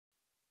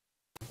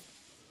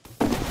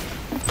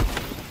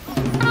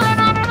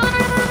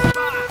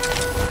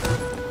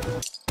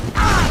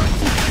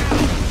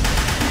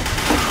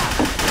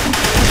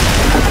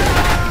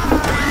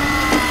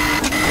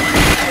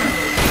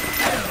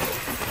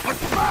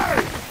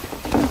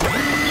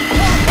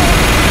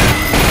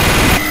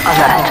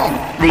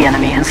Alert. The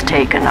enemy has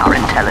taken our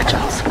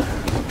intelligence.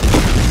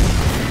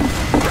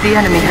 The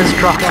enemy has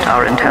dropped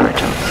our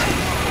intelligence.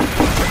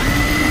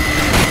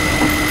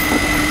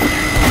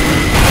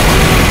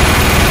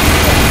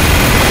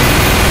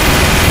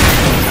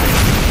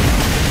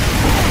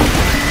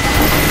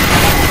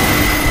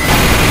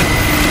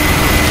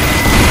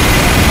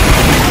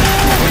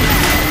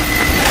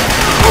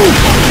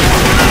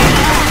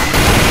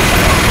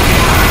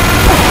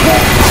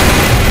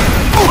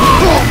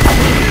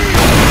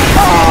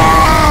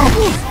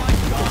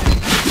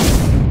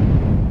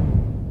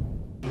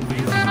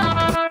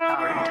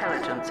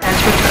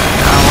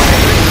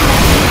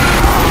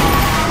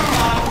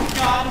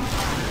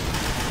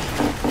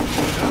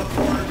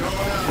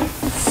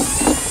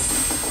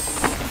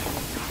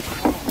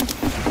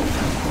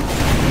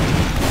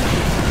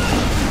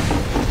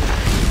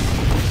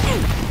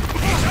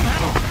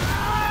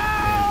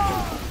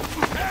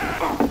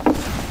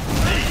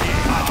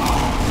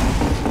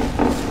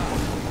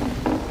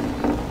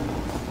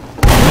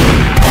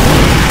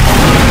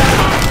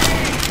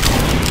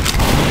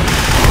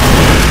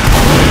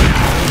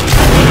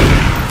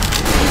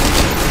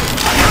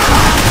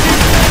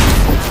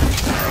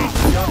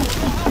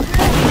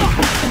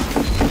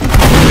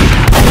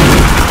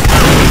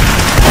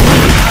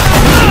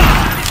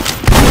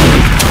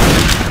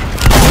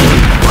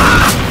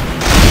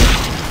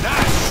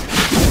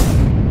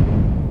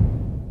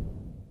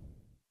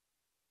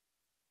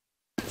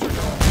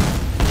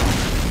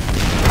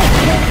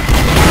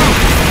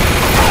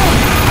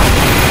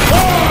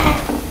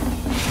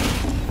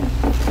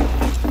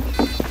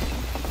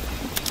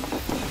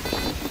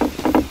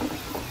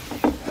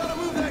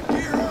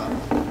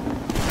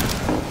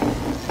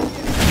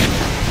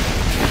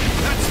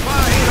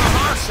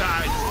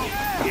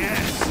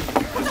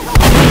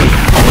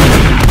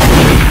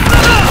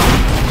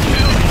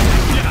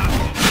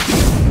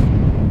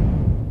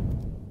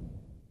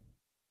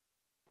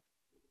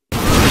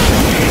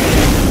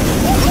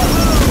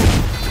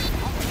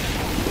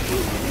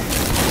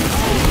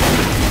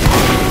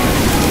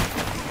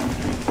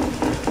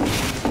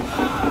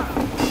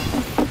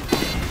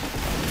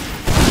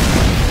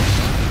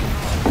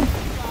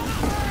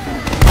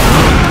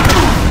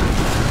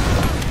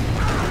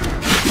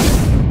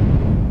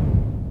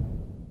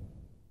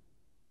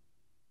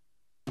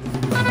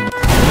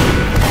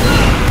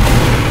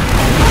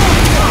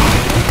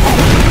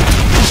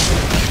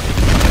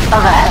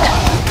 Alert!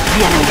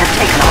 The enemy has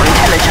taken our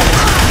intelligence.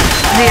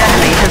 The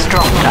enemy has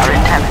dropped our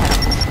intelligence.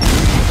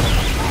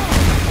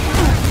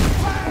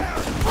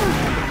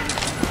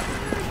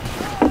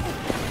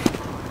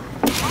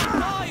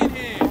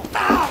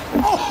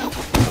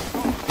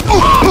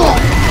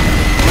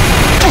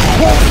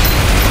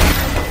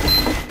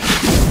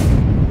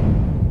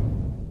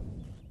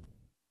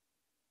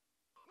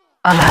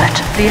 Alert!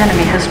 The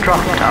enemy has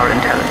dropped our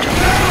intelligence.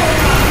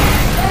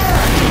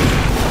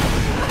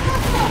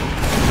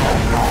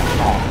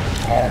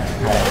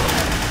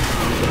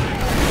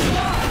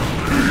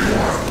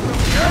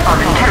 Our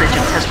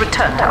intelligence has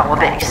returned to our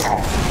base.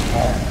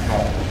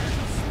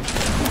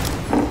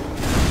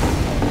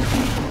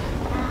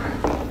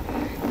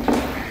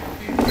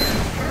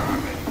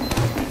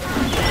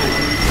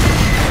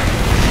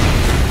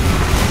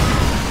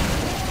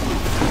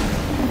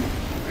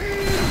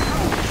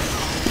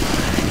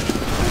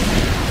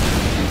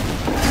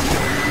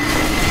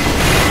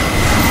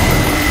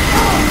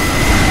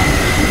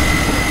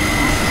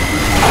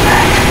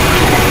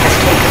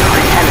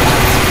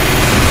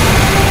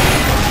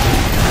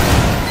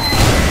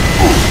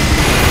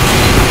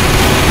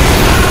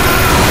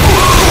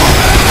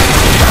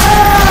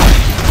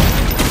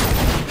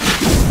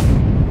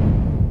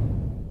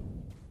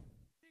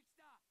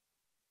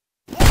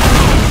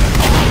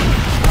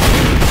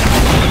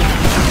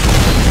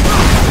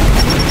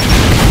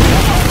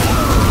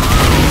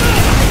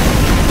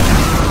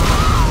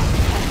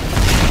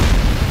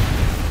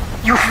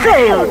 You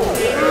failed!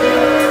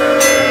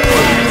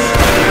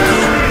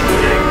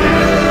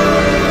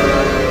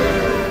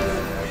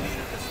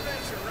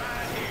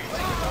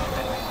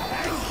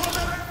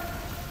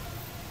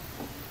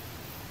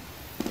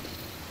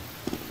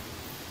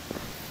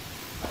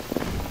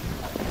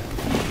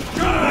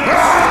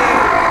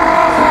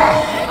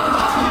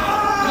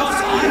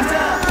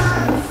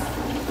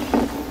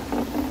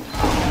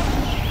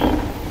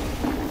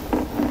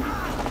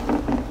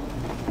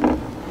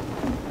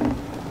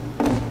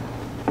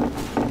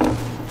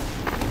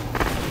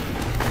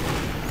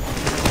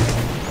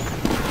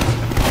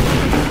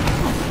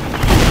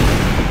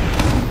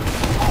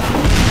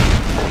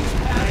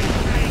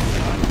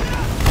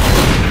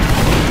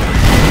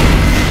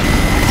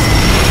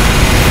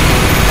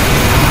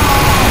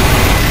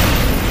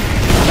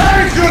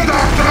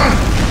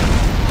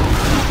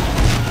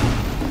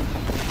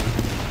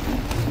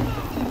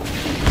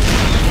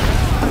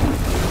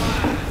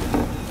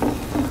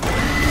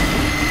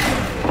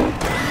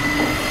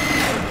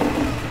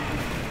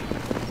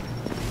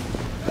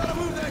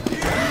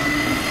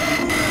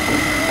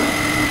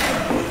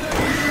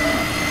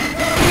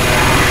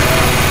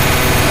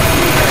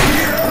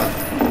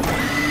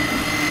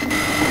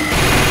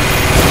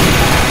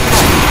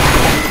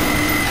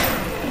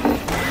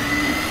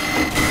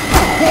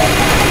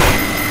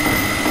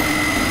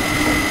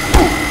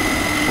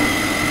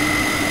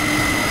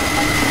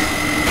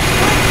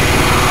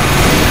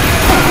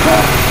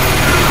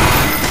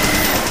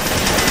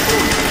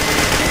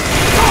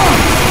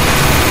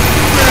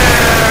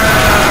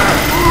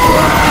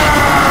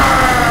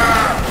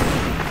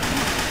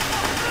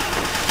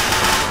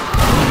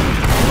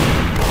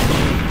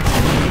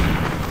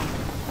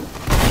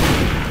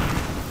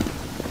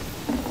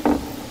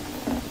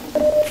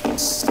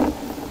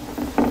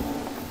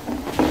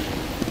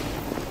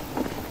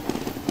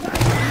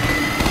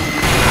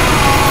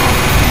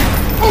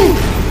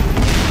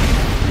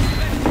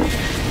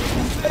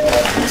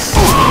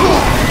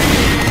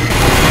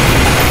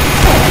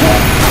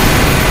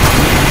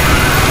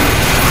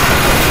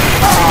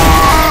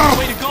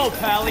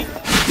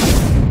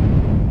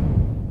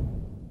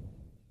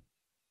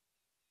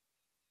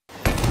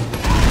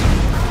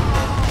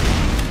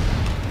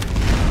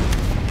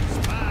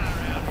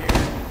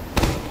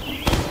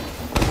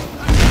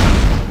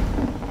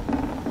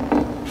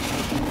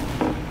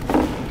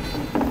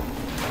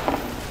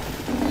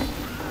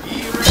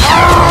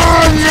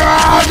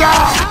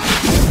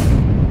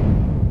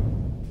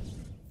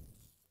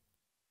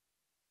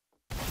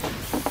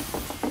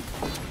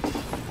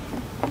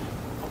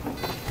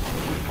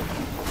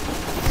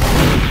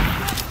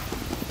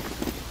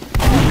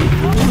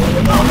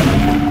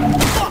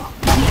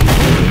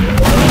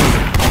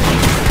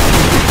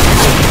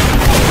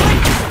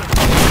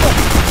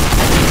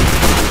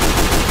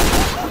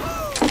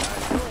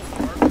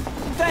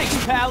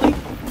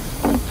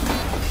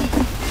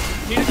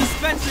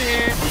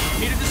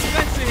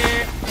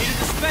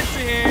 dispenser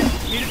here.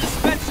 Need a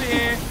dispenser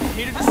here.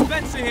 Need a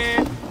dispenser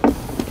here.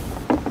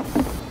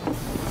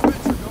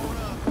 Dispenser going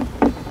up.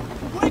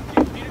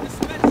 Wicked. Need a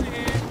dispenser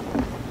here.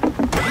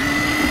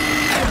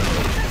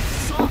 This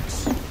sucks.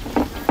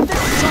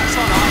 This sucks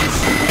on us.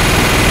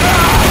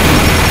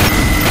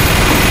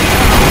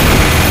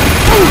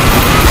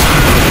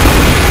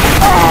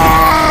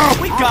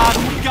 We got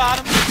him. We got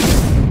him.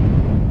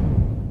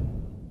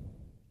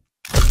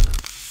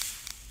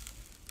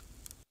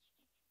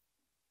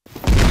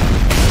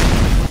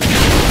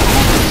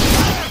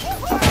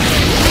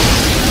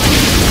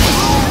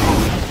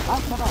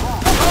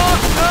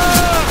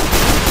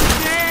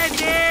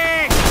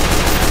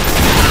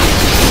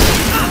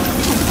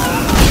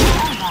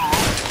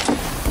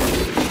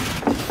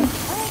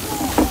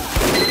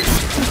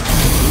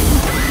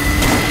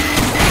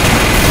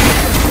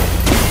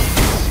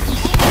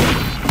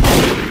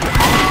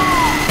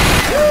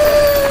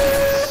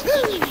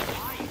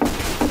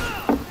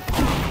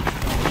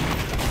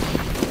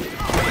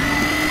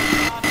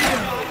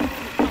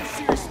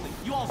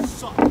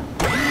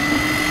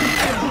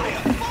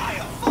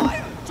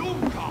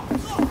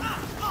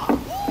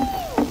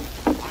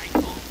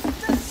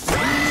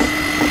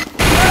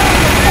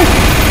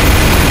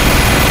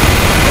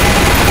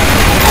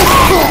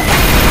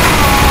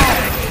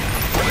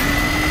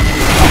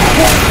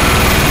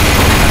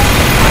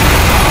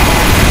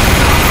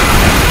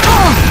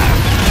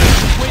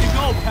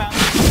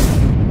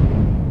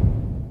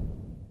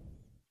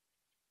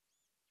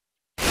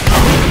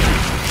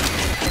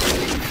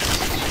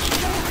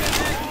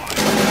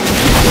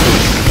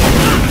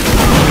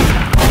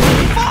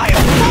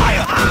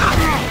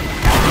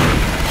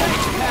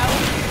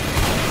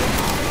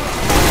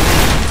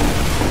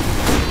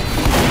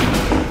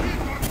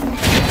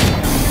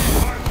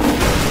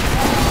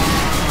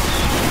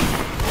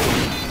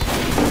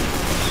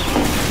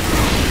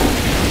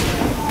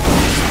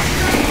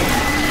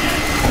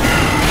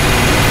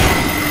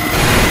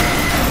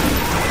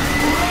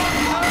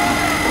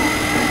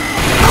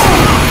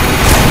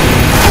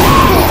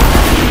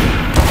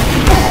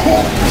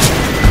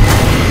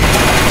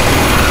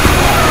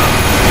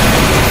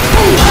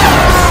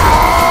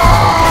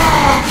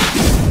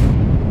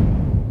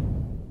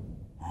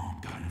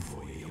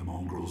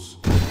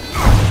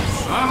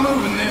 I'm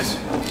moving this.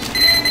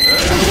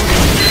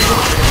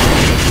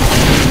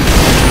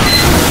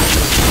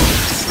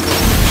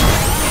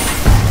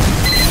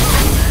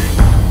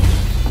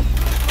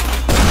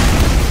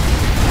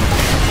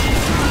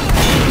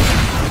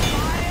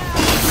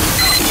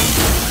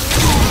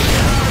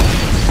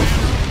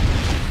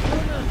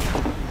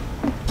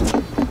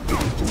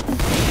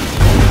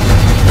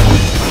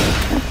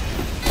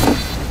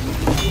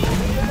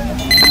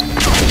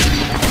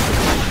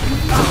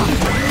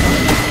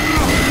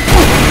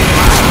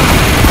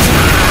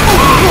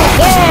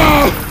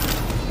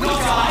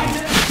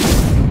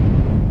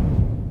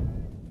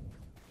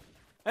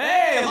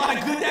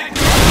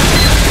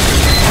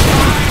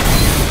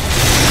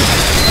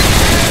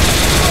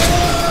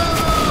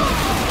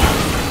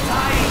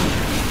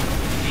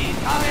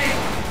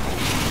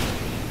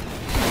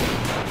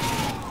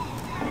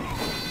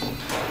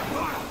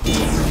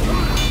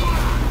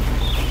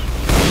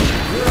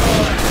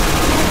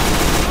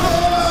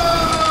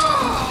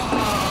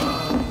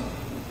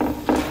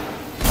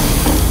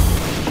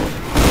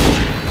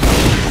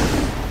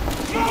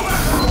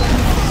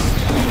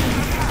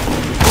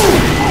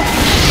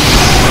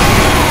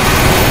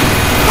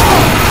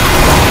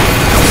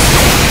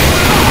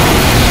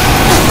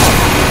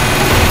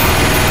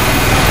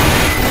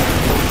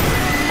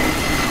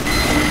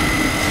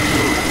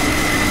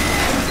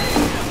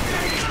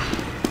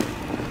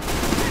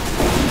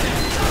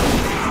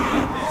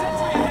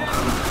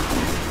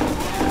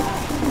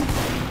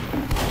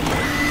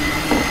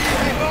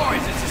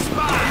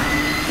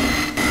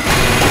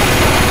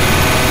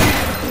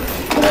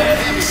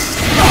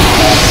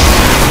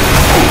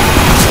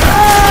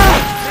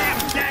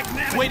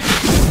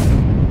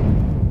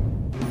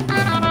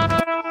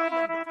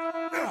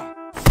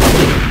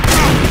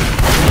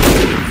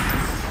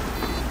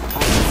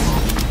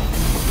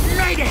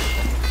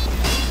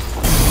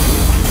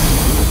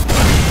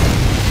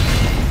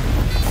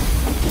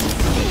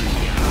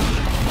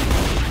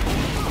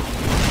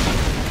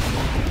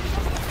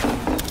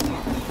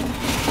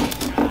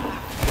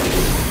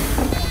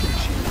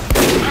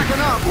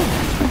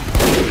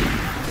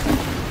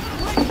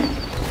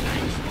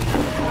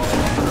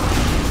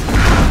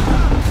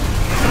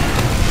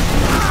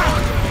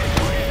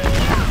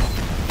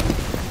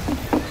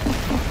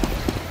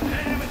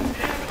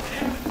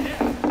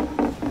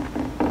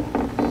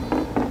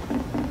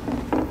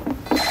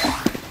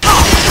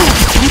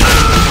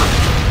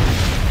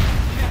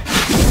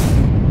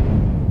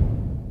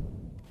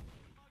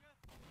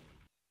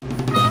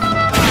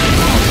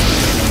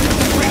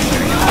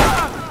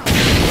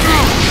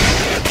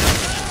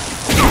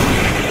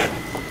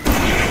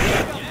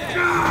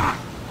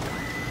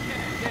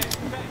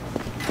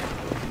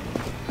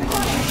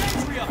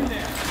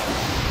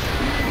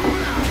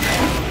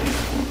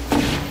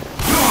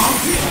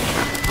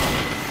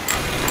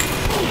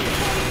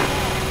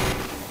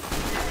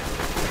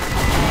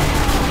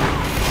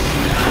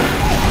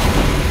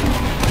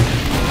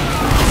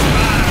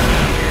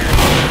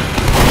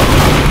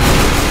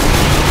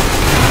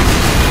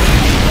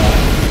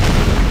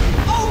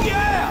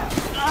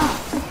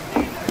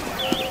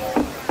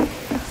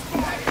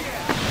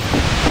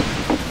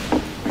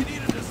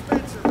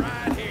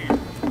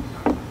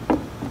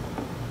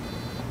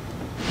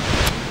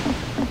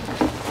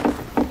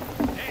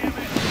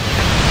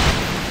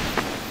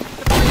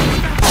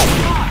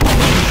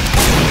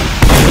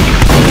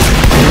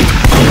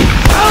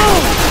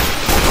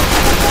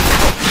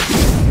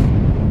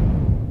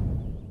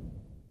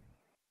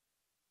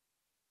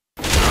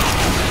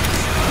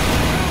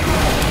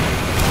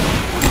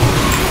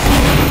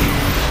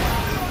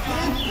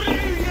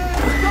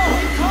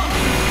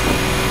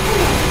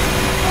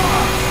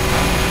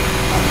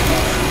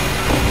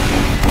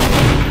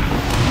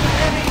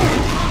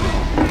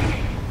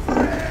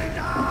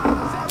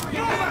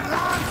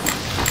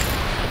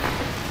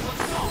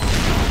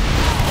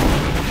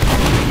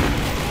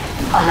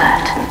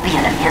 Alert. The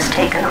enemy has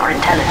taken our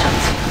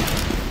intelligence.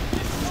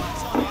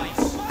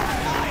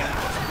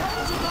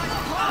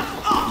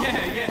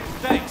 Yeah,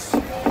 thanks.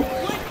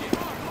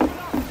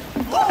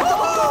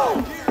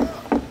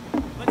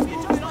 Let's get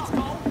to it, let's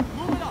go.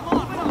 Move it up,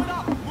 move it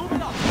up, move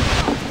it up.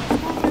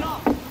 Move it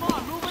up, come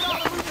on, move it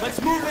up. Let's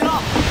move it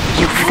up.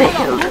 You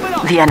failed.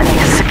 The enemy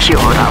has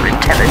secured our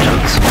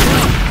intelligence.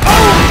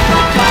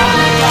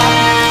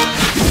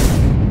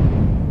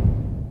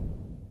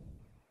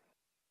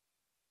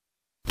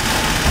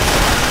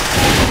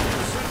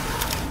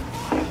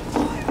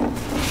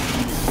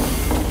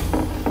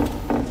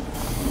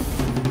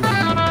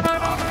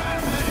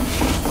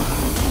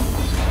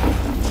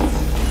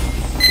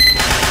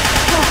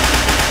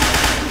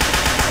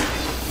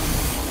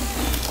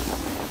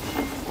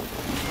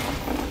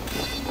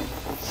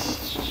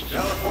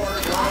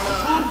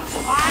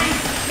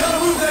 Gotta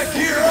move that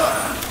gear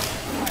up!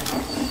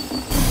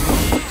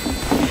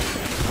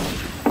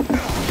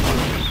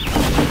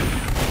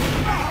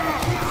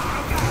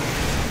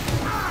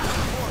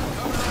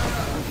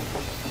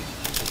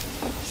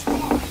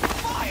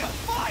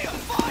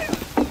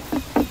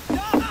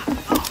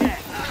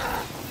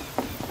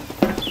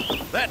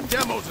 That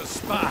demo's a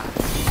spy.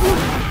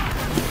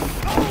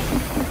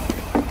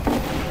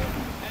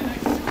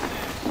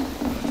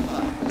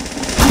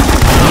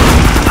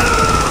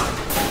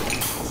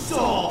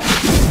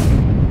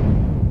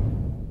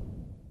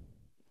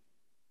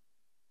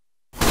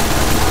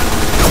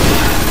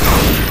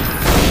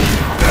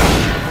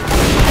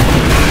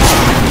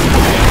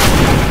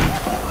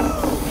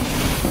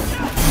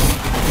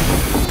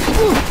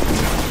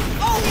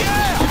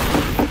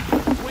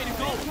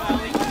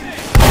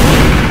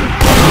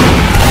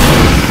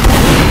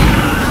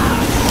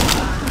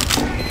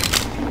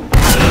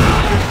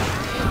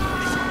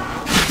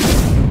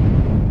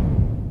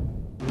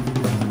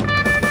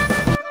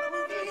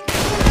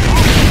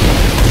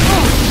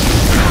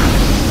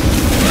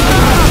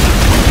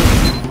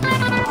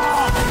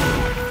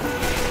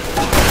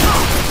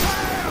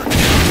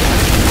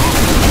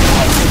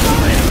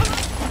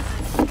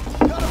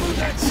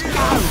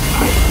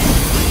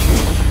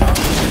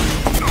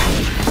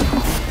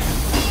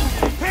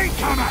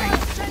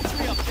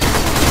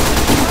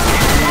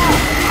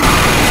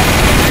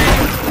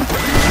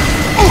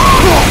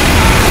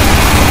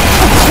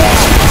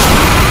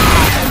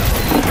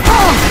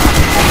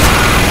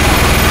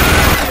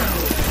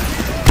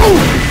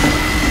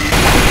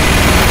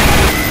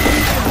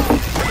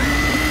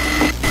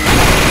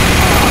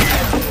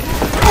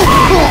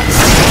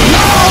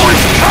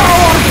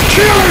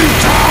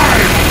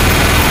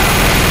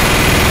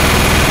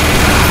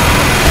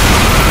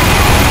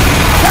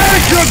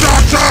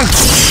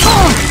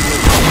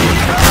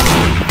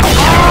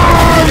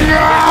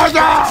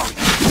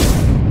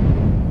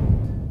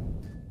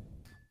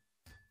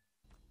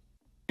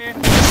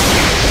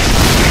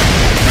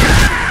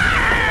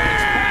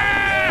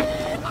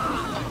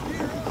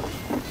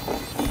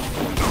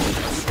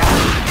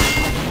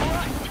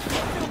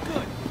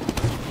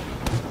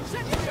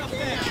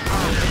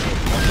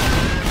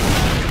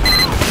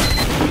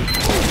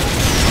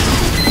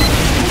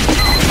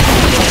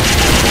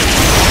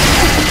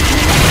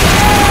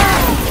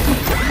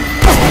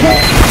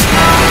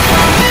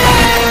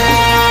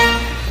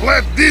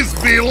 Let this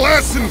be a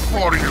lesson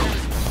for you.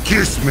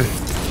 Kiss me.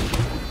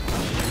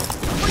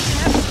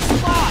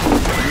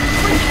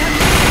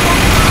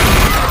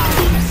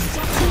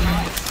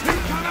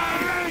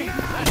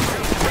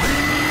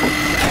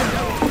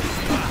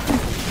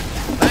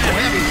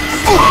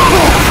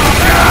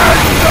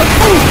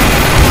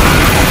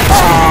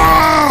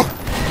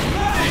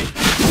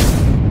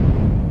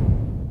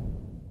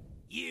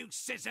 You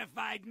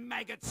sissified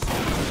maggots!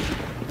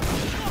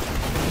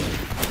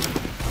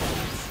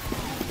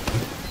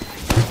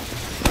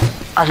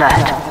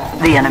 Alert.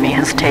 The enemy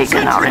has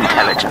taken our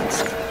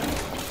intelligence.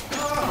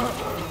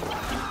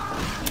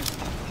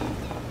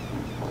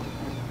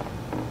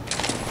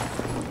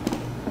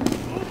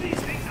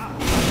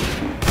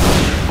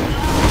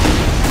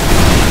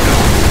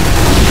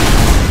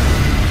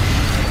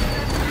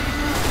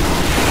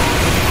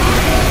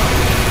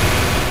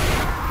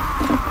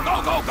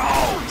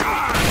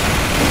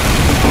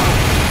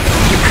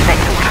 You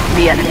failed.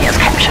 The enemy has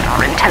captured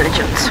our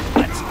intelligence.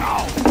 Let's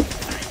go!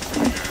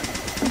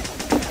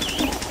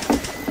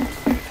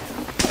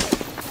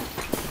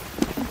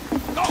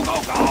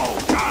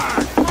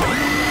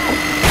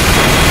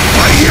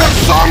 I hear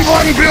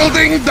someone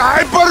building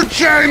diaper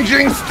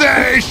changing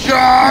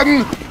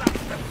station.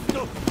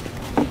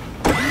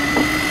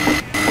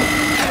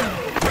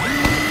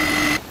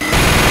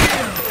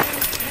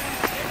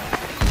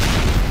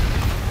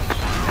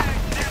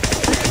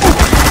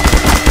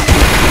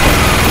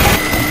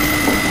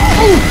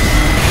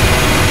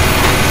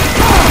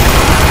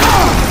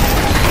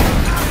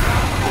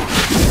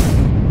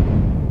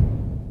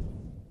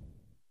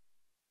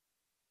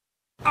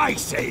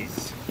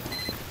 ISIS!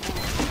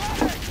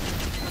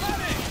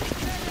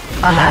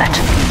 Alert.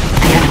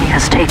 The enemy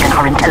has taken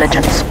our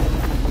intelligence.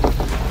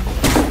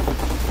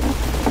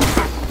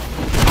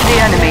 The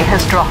enemy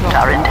has dropped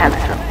our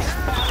intelligence.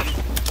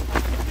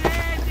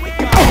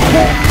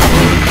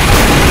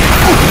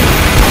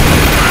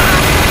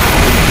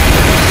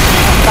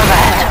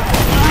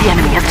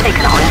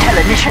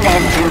 Mission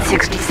ends in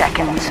 60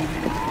 seconds.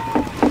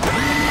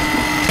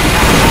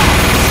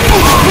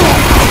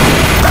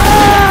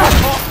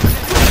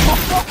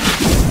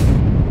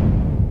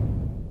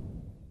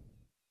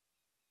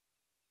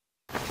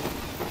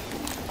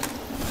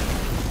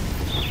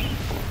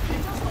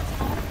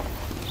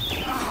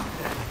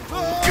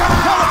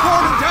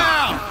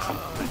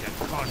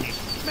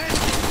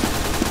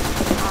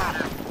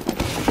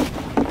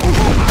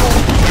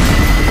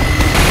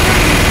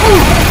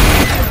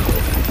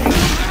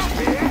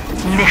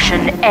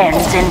 Mission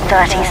ends in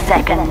 30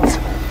 seconds.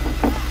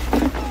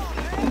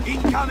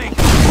 Incoming!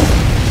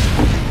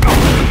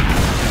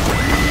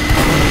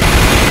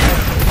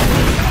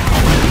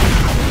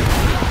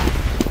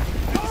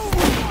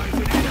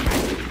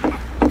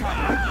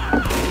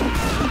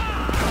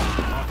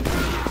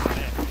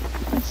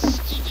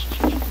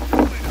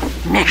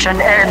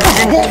 Mission ends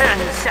in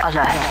 10 seconds.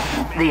 Alert.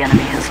 The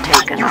enemy has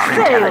taken our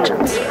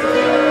intelligence.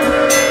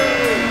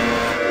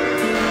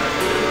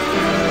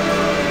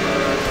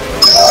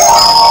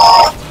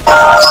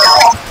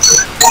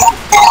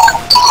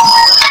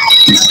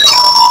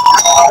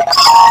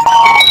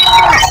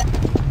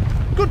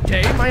 Good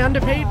day, my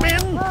underpaid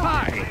men.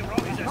 Hi.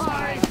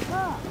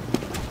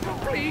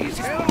 Please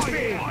help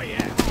me.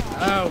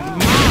 Oh,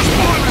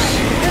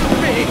 help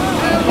me.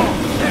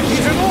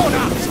 He's an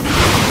order.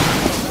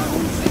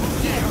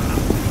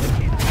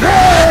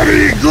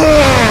 Very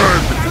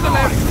good! To the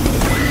left.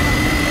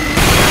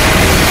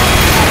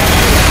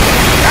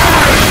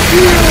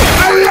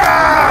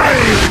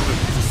 Alive!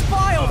 There's a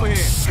spy over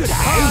here! Good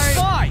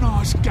spy!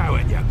 Nice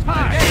going, you.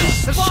 Hi.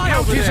 The spy scout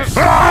over is there.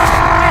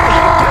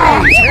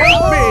 Please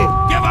help me.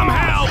 Give them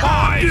hell,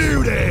 boys!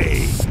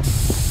 Duty!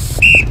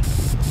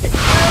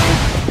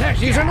 That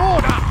is an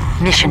order.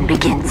 Mission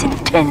begins in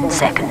 10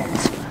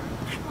 seconds.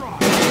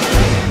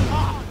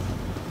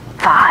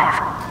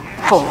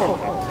 5, 4,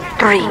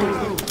 3,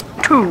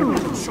 2,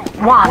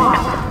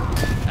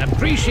 1.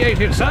 Appreciate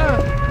it, sir.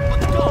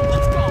 Let's go!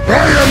 I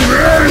am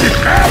very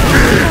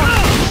happy!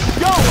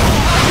 Go!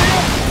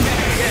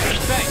 Yeah,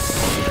 thanks.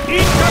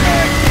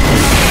 Incoming.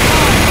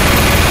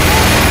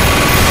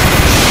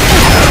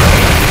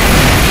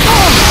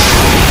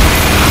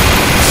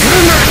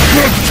 You're not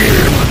good,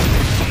 team!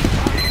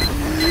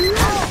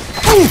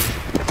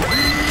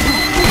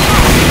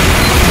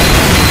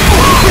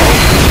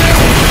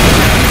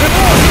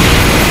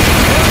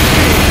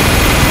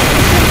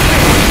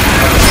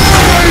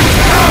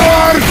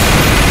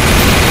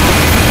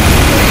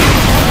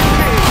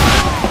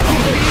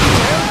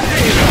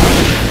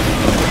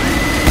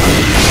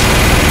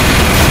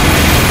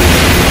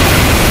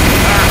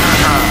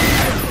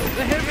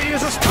 The heavy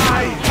is a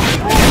spy.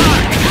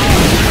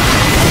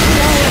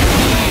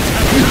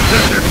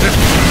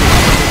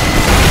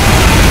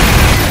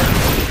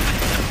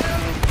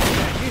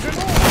 He's an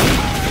order.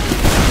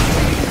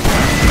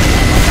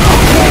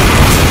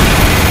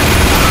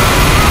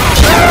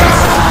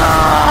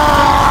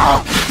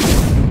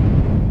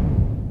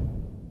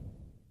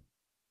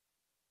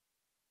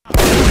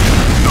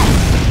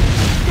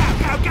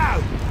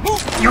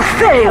 You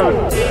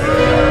failed!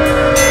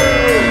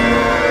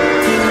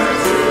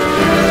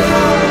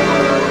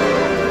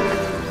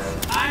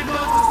 I'm going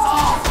to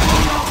solve all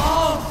your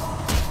homes!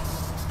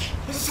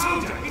 The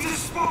soldier! He's a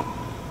spot!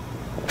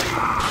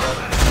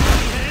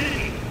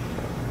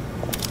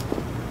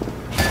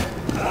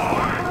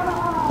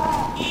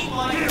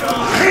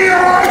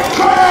 Here I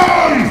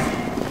come!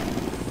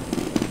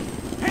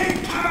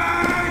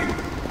 Incoming!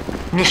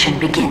 Mission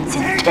begins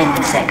in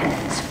 10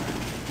 seconds.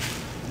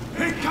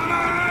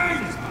 Incoming!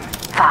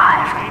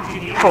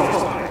 5, 4,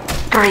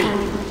 3,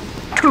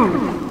 2,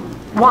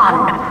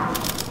 1.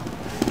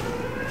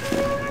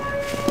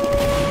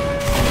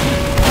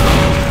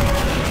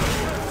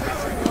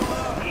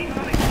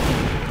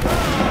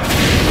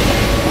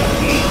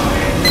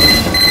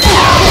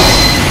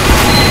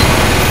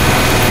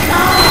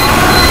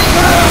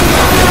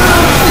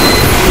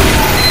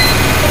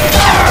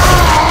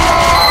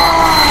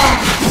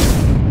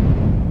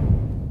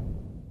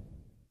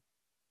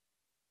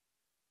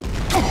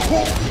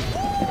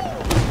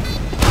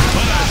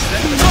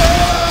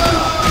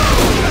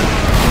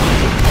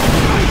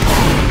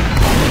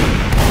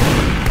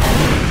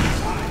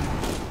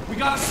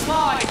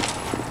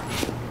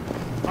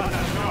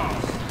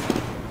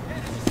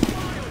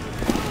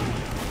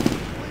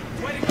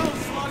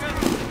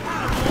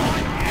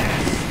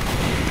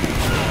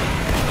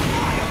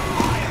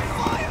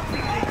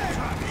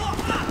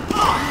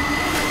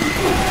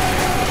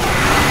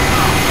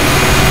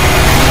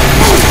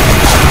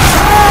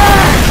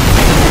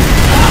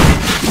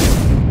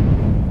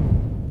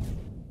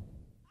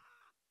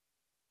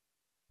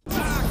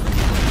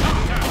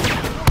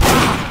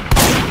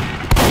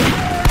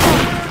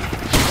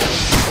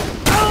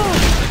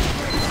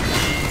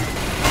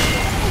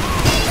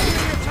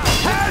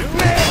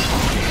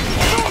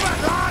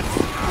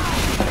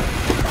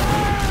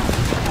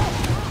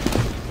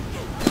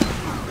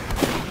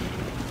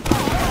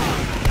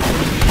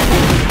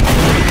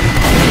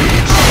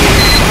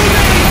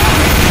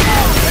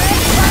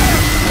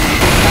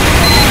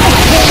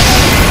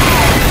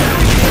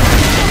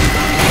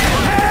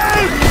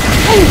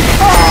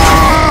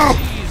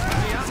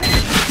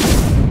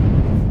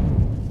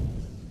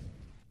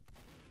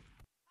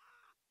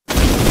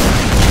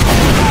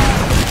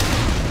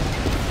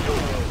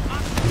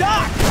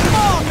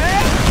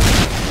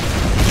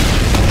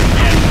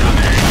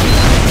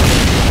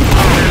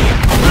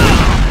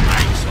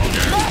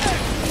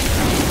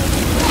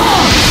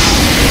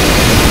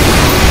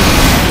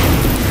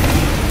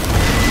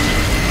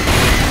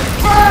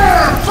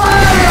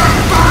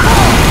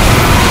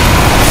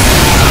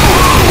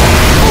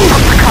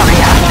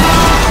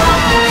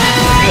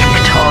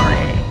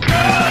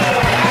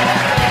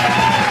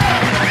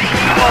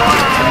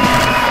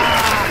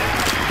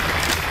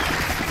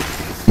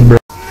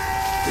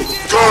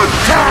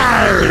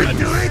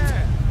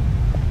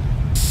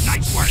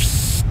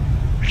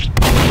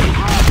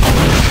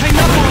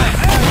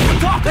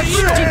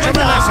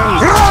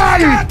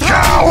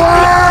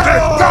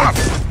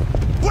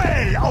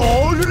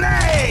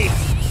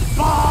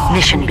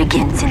 Mission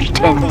begins in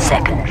 10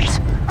 seconds.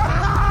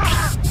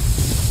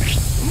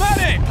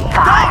 Medic!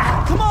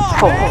 5, Come on!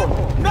 4,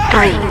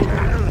 3,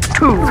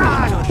 2,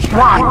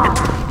 1.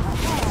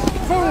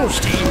 Full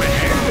steam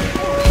ahead.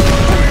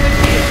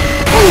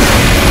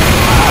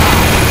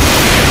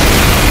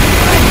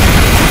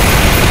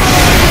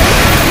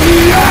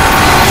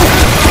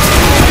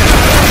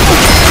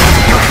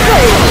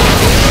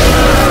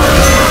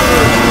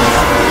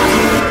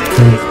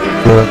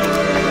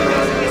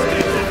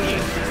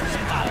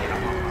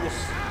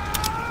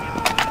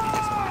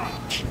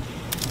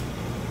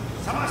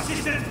 Some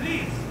assistance,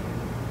 please!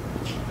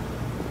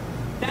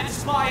 That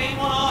spy ain't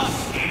one of us!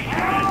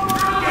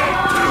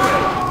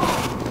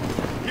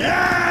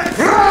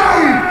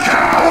 Run,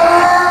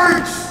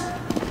 cowards!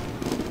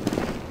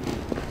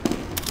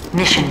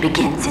 Mission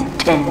begins in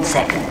 10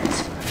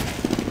 seconds.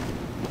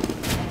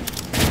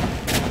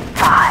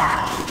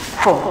 5,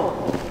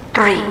 4,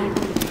 3,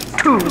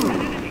 2,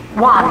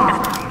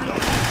 1.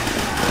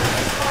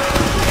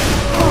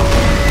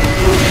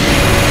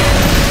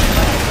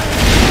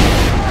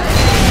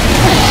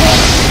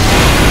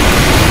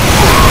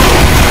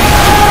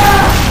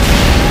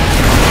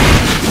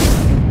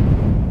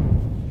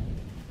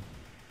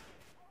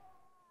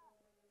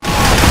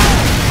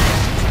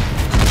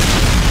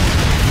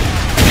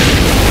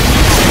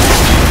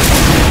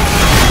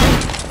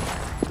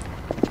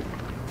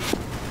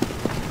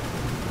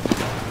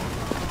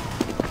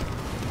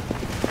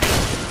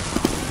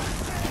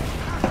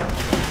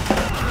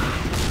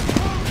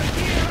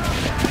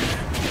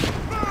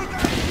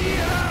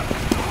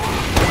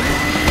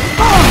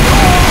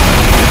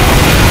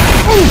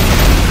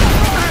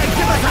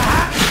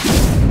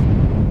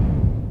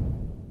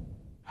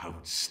 Hold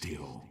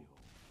still.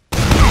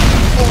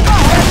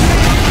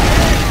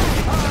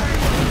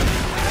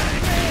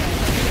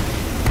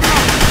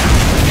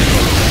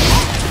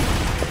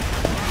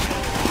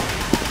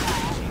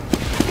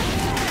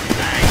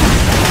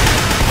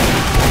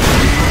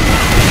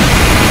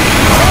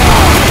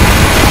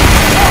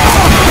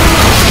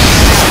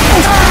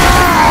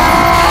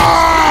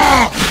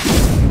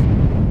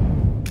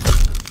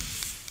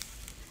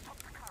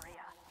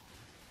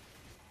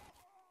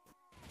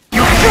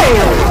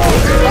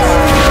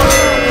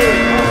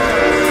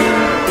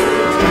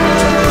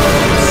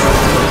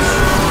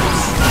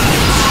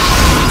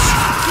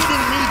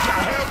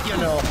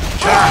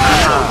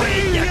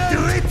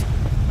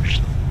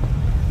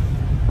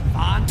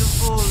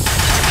 Wonderful!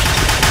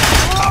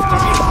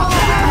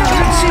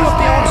 Let's see what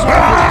the odds are.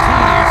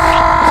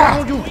 Is that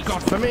all you've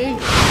got for me?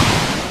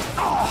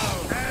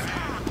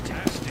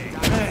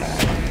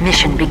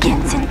 Mission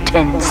begins in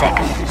 10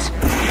 seconds.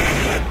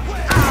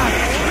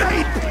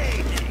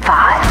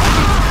 5,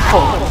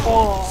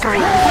 4, 3,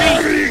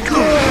 Very good!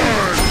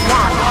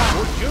 1.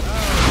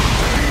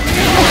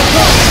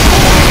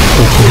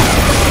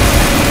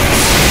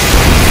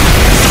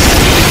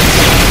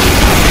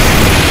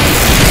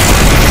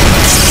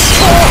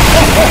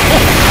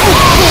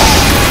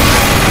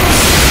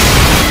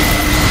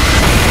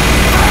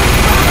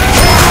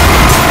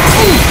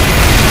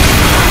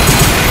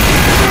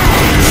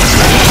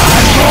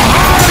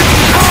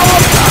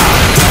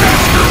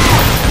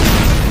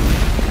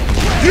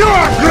 You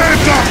are great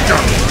doctor!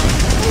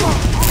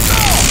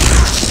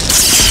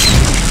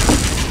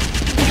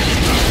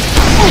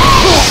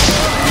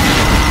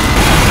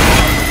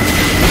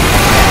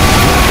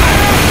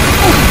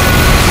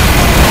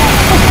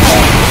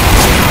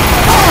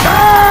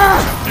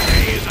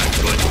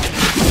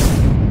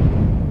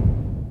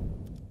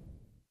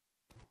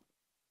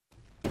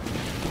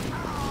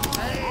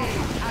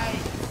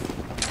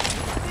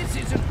 This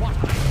isn't what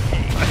I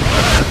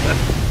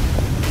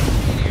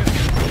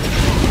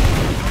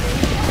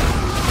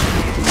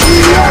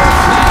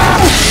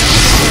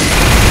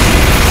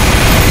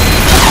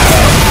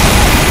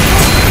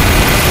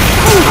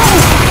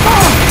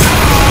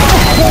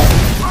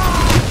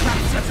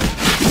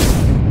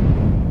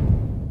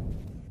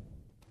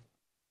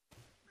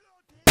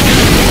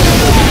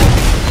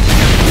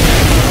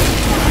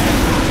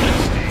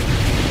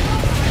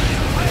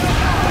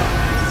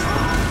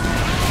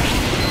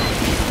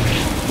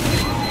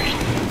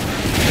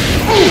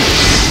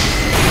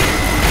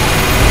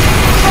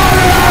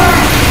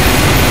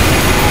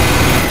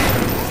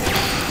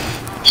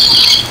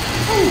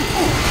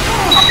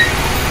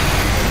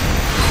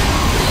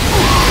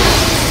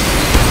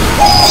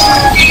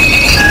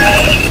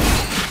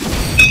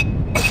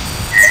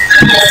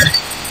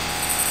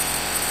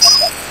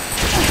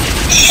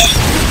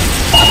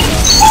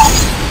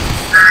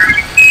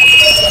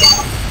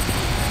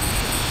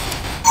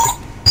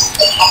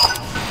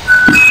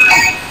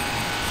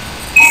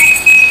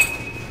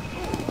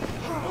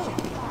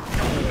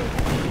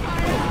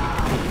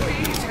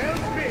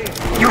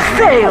You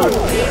failed!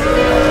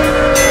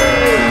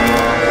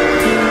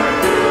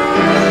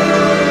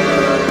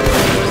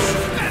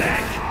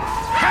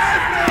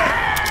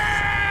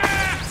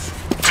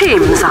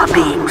 Teams are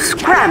being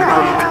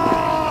scrambled.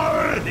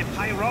 The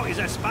pyro is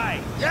a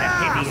spy. The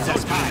hippie is a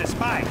spy.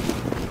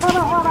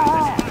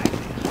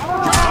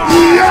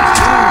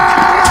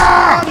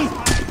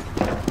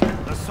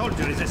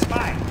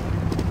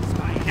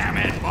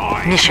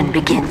 Mission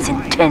begins in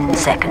 10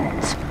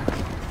 seconds.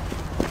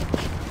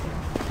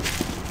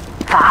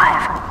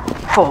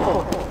 5,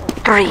 4,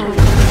 3, 2.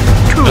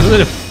 Does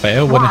it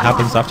fail when it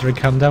happens after a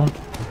countdown?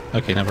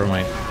 Okay, never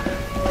mind.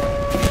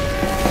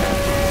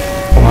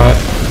 What?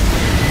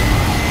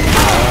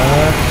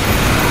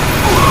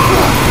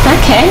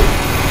 Okay.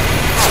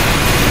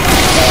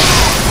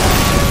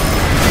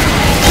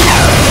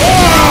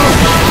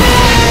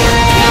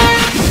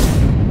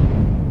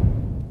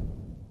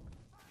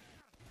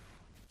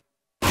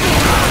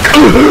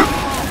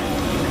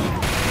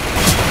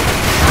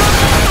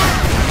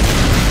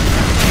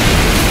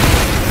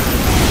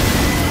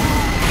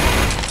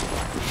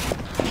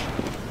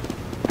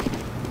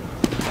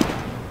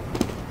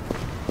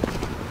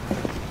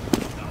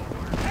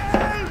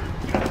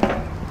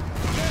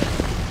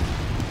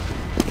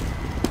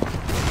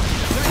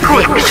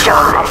 Quick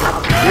shot.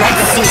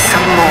 Let's see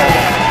some more.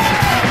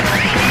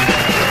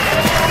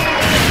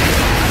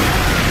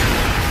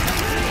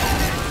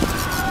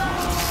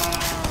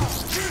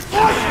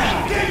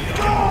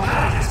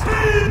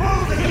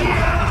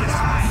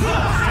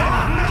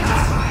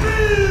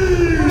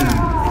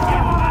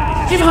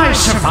 If I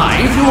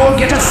survive, you will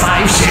get a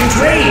 5-cent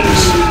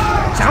raise.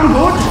 Sound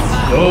good?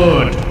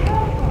 Good.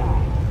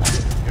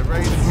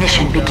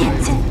 Mission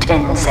begins in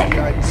 10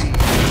 seconds.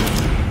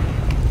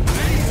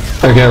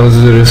 Okay, let's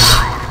do this.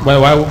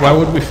 Why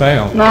would we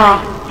fail? No.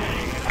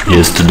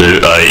 Yesterday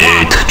I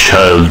ate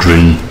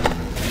children.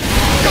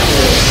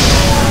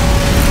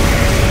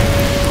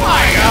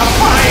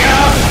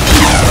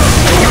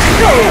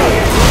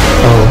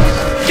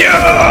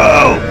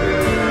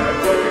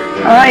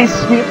 Nice.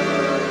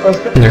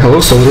 Yeah, hello,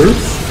 soldier.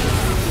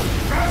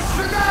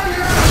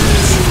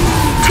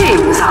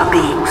 Teams are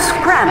being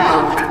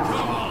scrambled.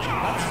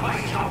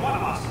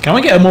 Can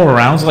we get more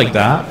rounds like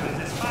that?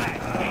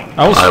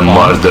 I was I'm fun.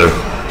 murder.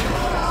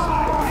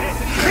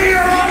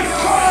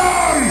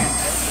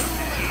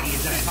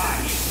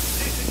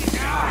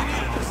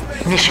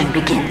 Mission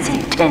begins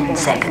in 10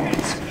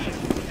 seconds.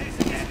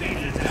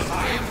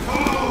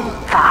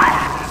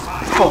 5,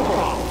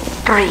 4,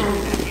 3,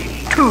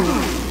 2,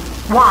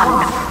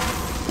 1.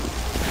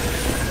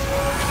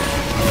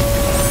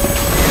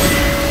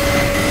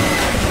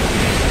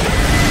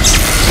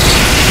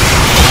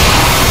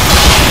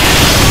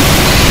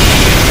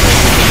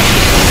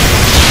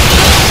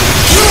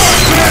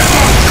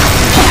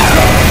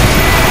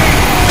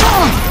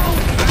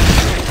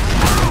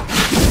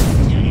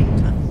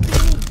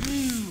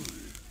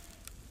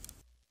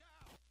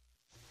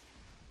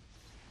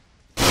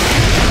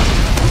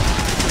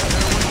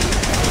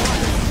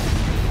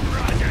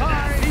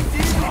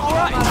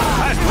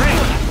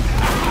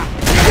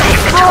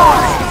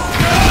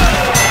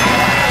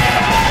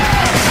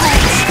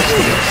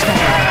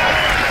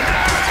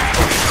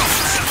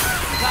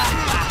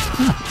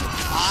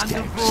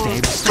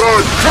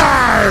 Good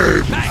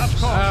time!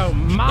 Oh,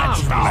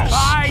 marvelous.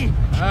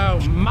 Oh,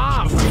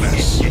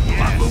 marvelous.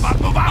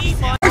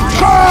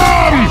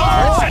 Come!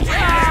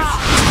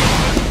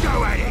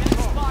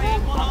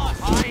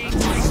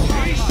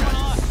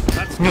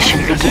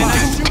 Mission begins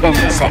in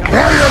 10 seconds. I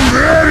am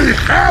very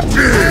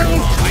happy!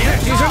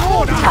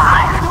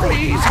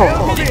 5,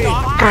 4,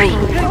 3, 2,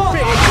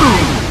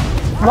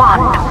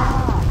 1.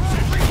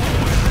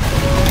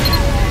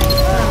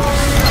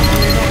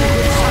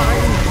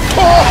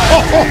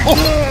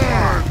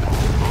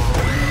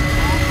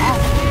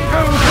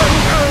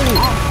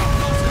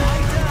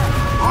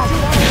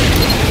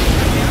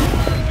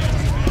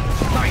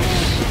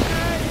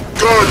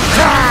 Good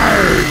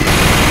time!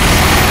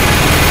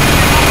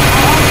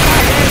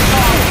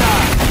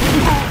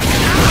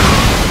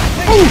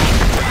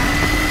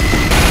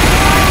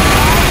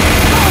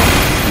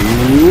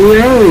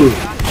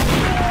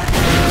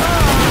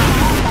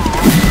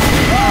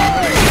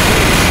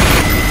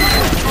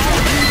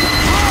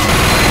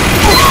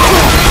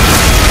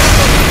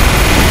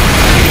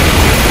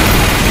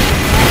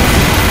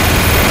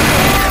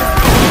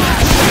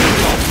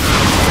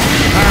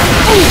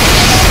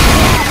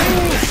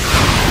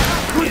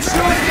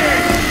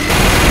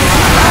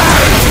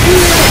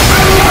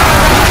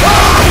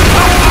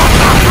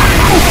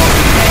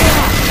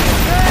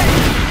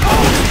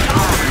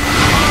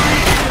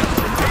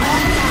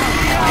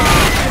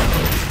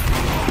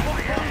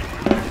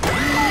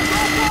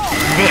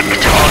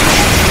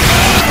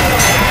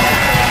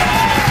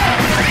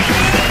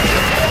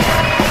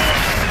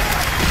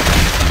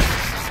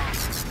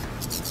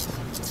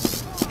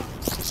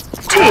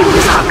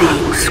 Teams are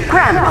being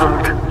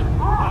scrambled.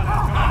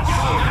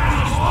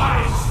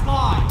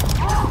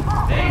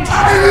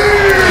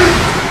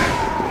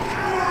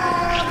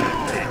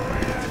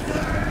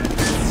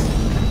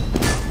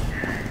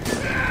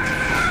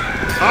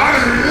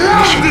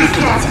 Mission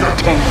begins in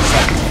 10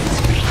 seconds.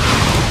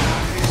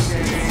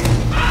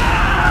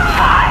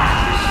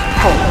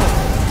 5, 4,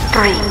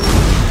 3,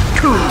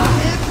 2,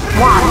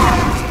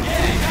 1.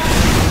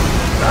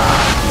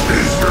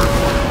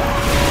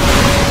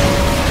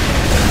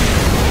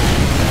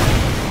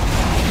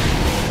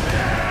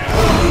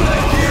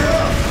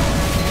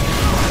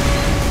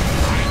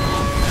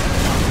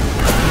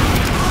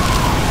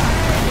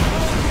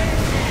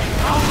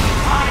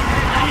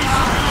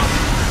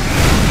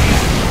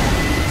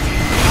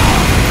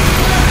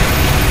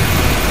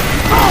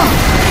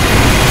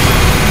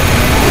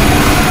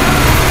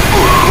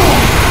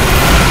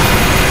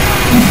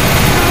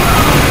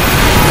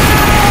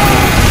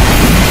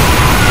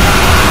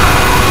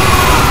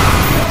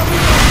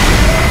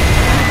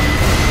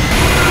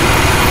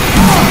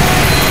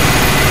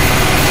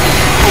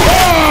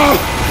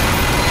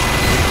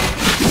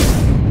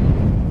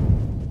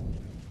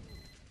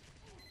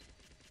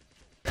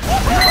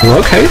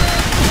 Okay.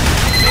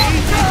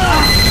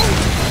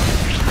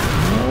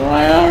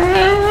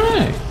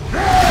 Alright.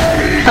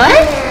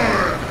 What?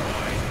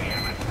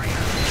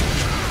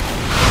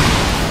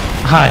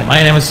 Hi,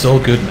 my name is Saul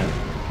Goodman.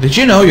 Did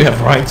you know you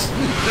have rights?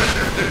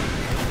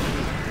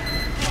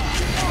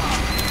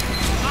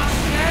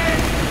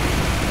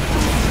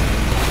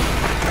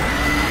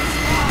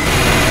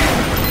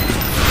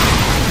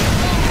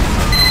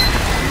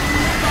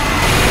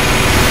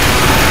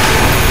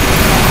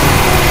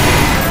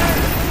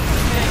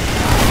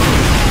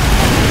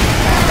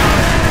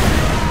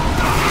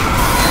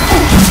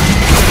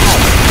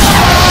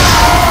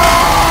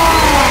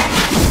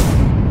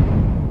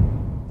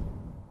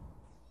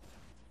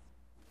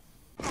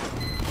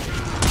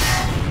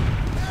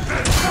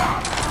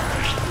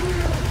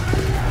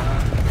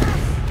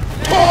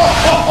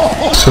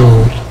 So...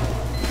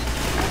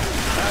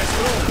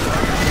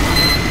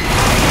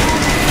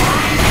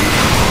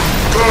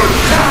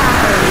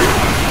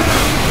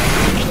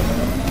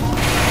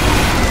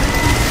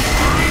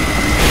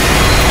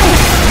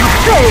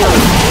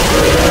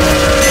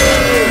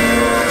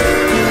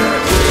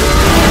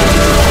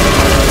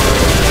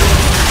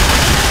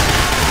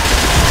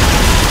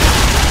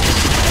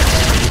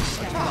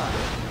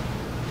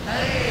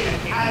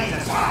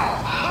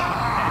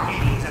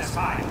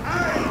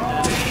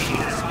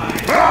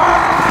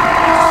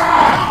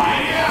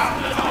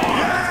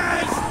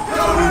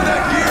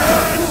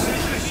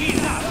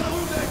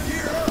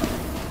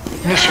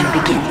 Mission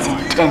begins in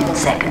 10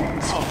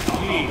 seconds.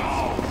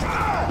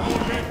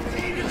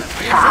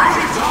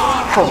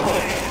 5, 4,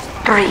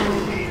 3,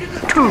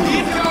 2,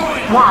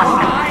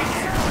 1.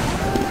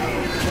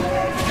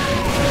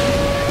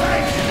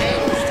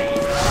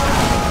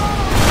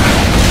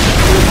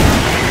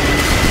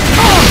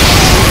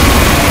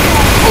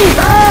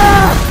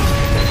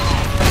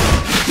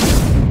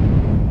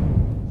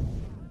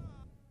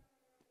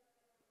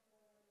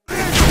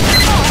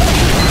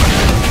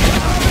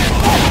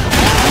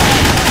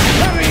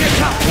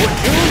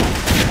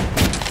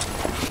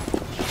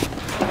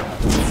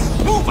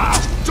 Move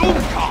out! Doom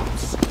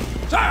comes!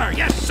 Sir,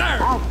 yes, sir!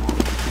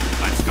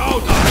 Let's go,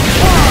 Doc!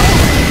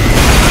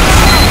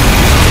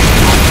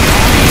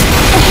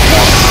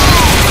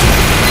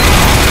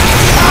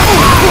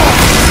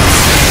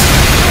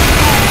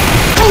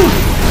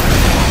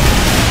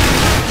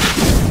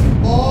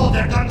 Oh,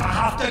 they're gonna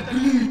have to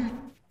glue!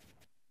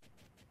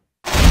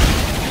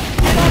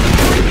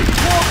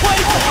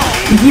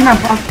 Иди на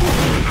бак.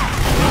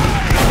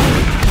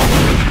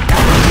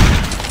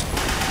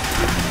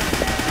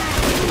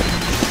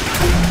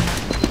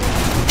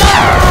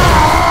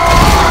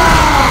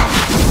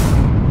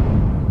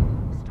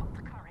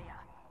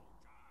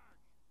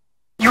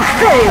 You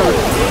failed!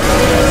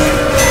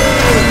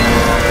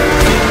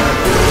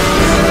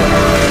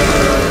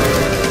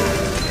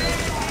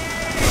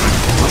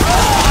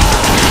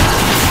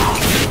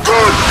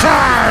 Good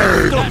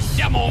time! That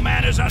demo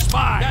man is a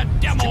spy! That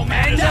demo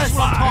man is a spy!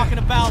 What I'm talking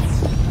about!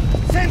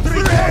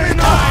 Sentry going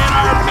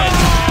on!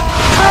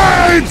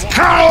 Hide,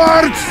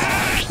 cowards!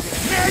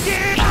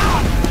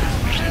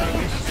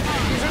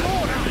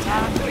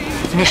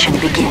 Mission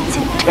begins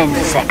in 10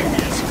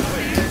 seconds.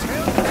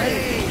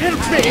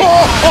 5,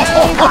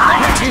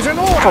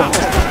 4,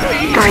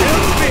 3,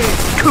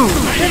 2,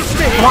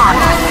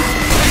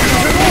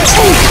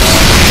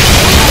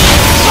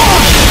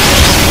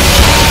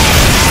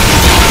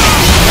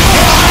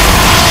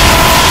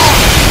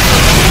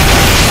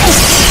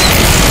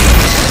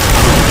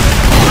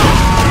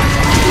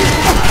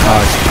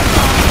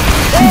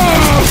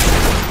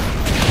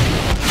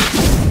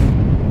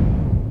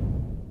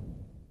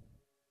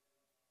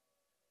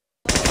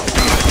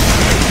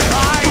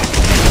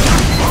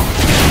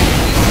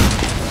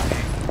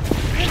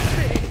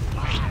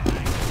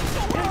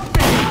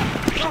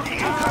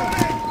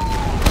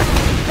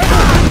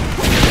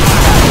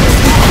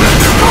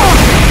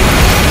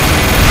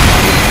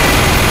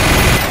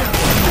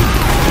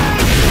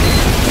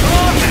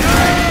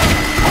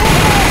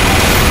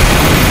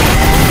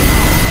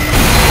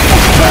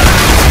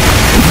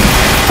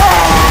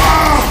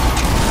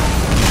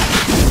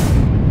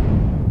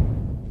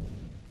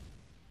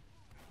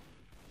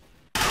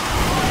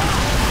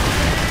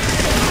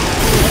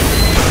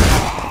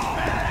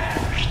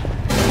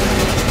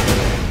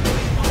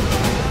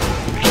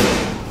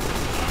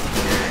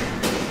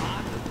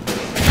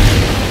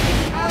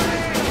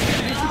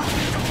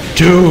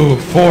 To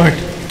fort!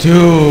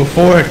 To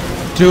fort!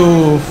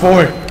 To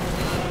fort!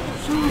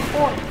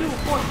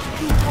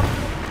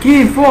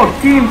 Team 4,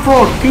 Team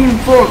 4, Team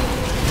 4.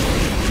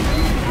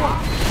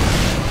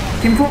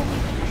 Team 4.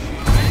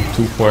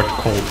 To fort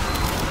cold.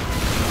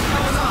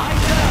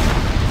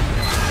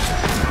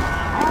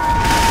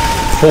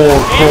 4.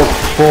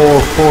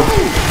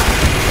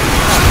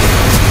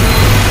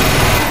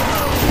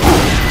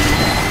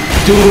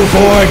 To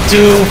fort!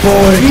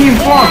 Team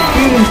 4,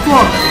 Team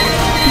 4.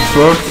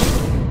 First.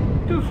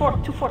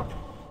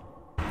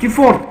 2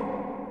 4.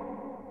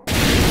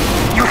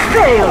 You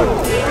failed!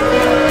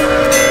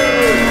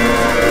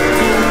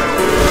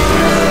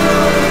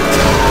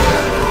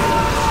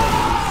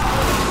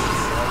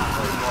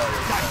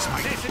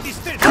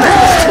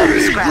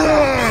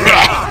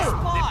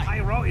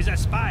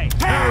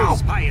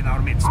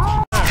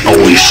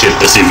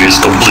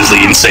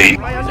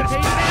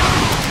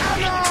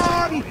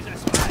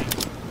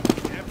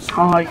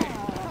 Hi.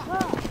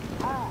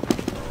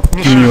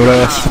 Mission Your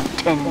ass.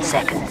 10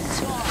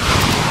 seconds.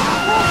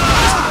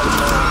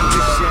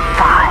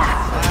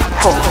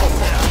 5, 4,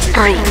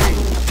 3,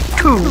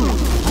 2.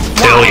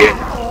 Hell yeah.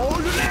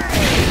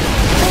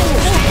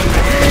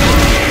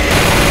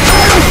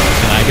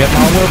 Can I get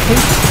more will,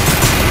 please?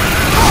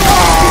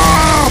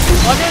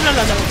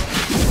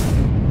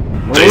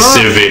 Hey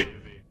Sylvie.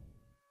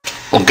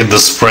 Look at the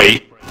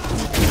spray.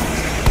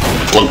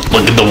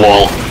 Look at the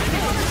wall.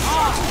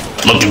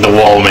 Look at the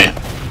wall, man.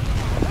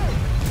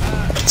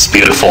 It's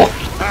beautiful.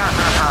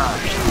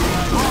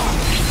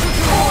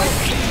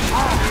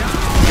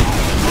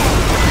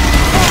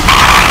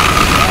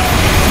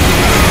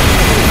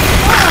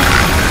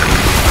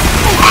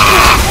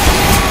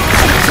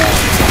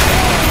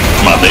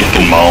 My dick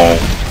and mole.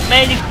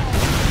 Medic!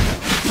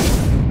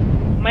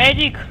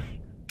 Medic!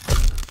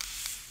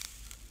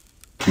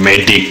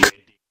 Medic.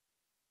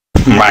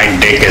 My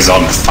dick is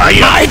on fire.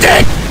 My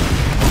dick!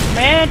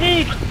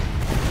 Medic!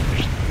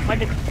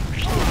 Medic!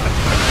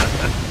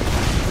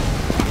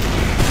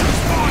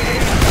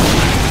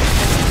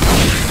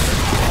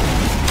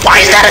 Why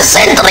is that a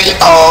sentry?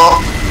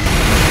 Oh!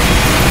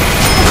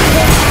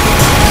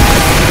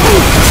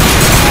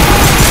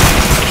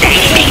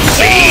 Gaming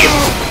fail!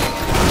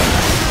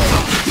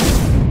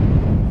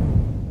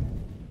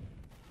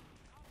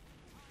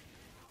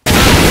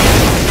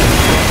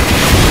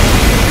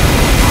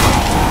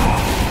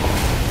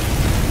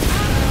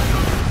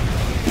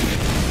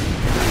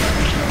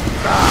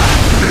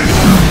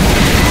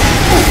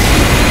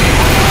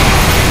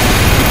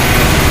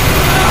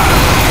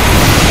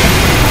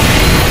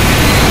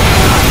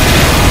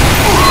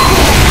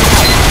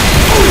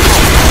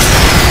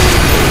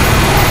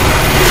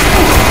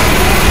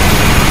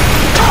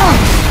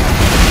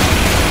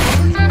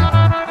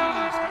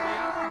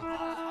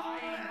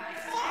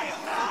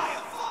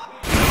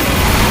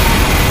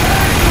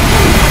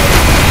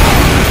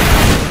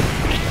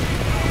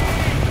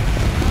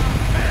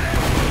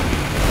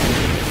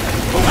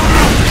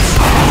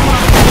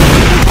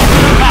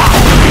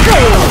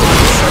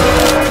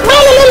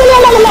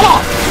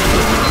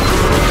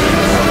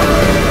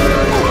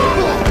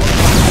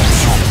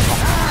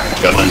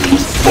 Gonna do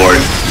for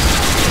it.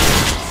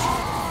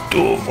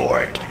 Do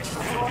for it.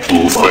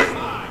 Do for it.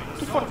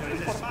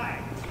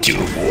 Do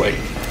for it.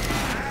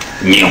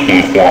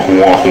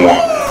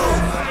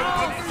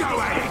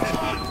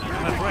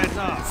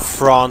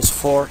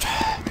 Fransfort.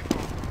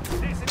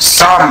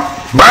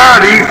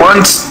 Somebody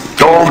once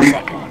told me.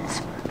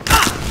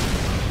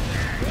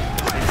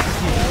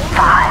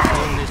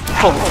 5,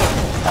 4,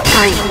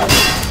 3,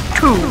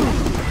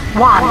 2,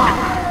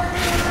 1.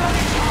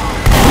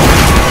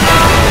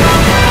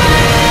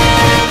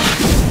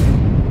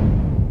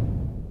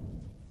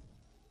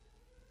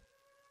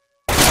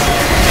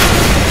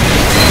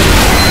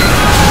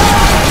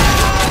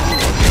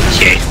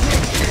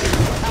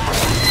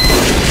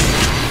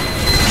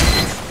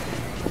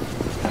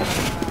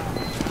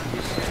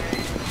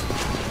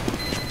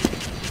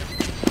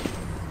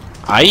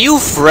 Are you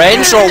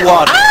French or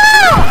what?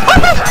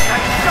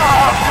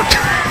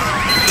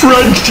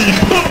 Frenchie.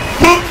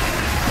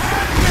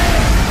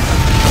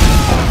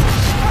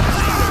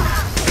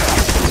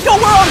 Yo,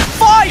 we're on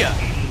fire!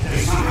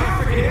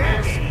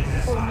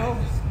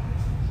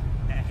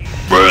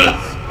 Bruh,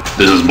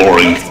 this is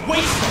boring.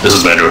 This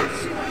is better.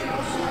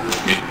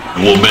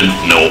 Woman,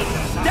 no.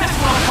 That's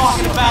what I'm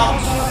talking about!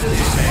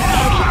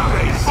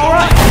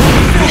 Alright!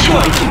 Mission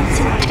begins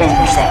in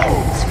 10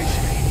 seconds.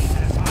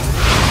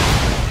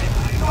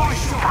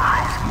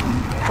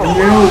 5, 4,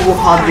 No,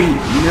 Harvey.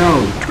 No.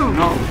 2,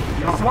 No.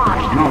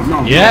 1.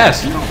 No.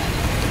 Yes! No.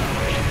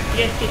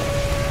 Yes, yes.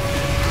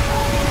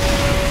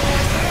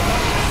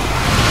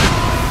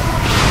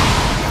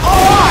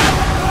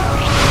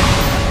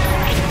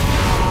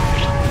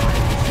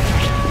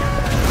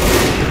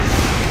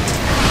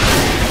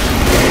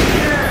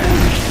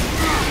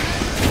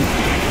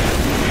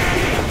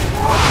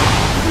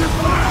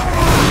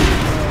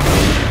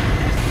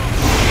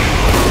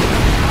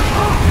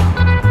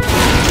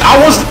 I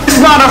was. It's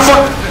not a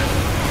fuck.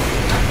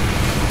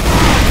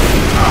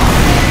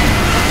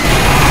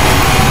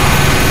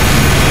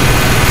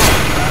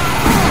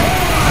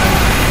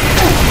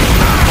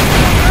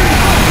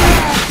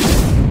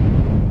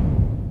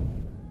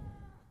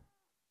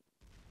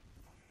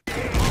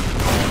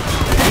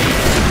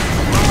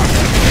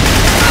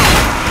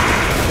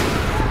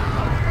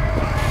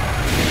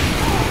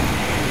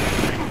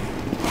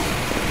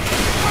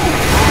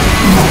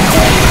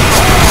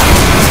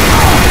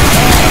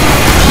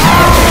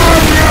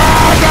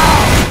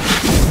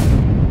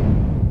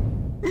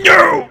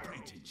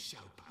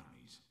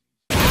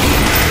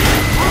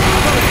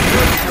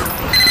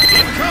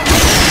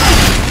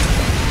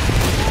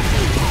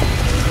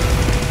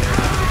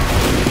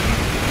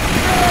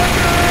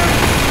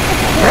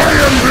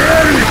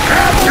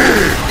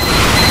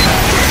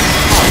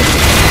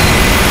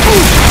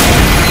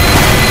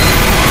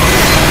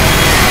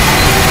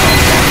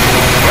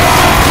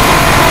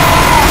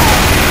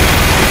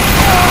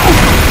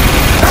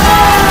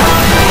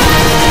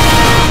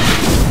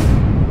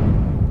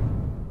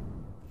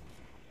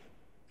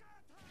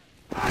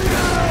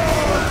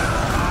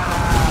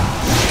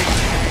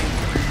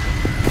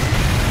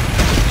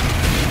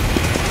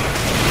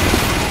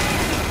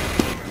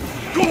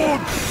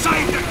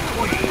 Save the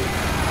queen!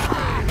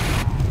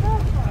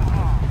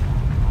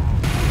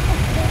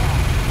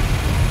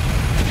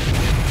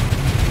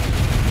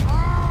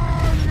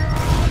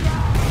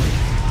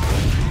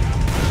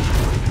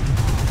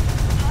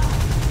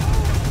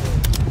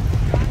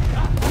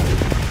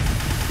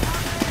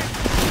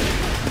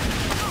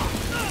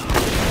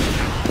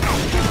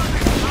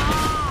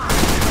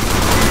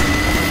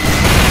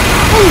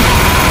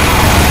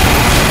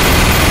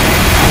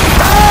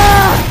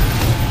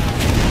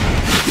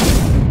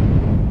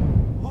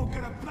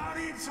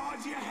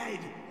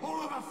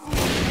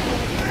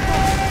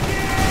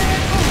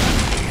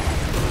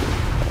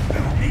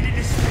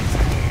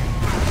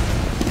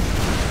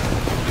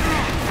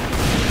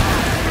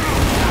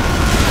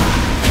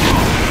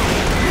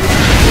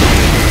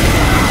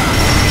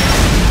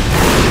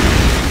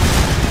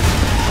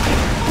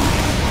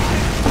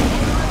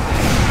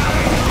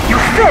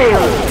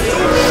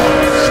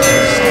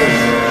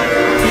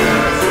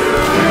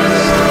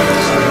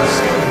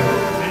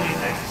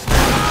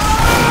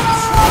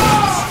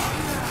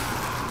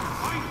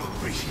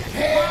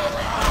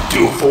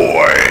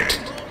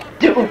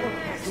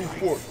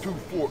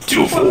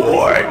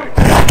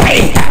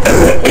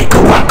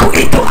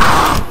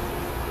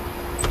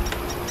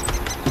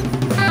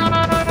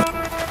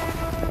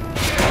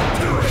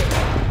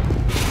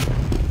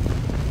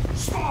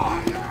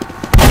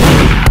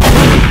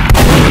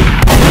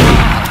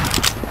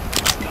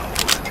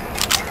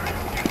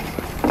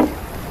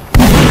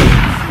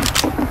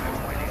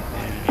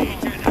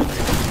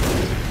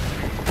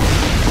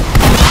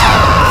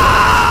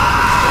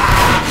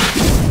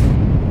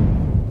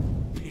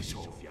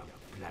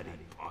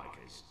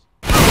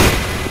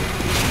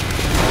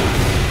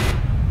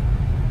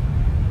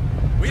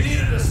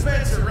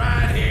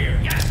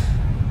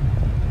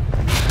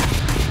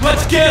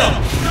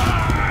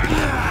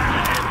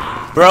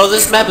 Bro,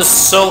 this map is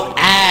so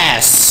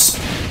ass.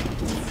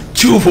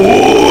 Too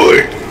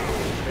forward.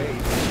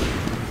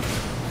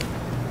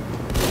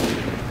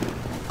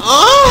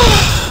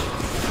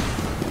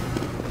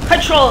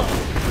 Control.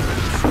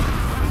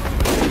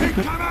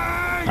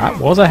 That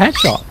was a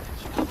headshot.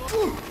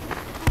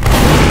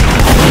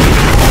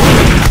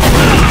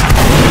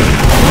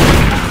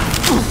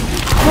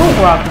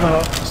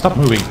 Stop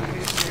moving.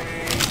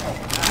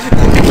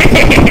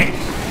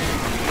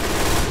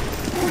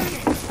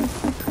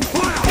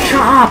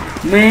 Shut up,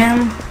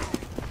 man.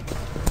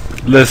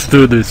 Let's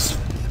do this.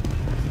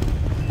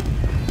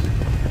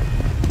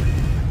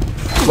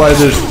 Why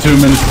there's too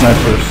many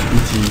snipers in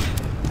team?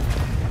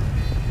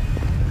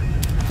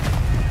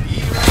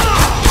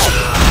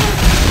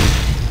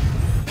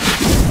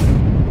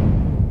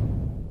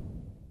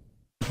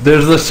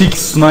 There's the 6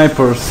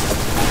 snipers.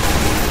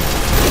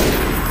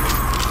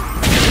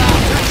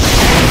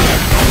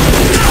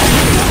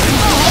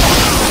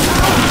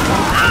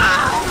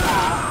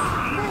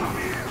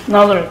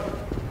 Another.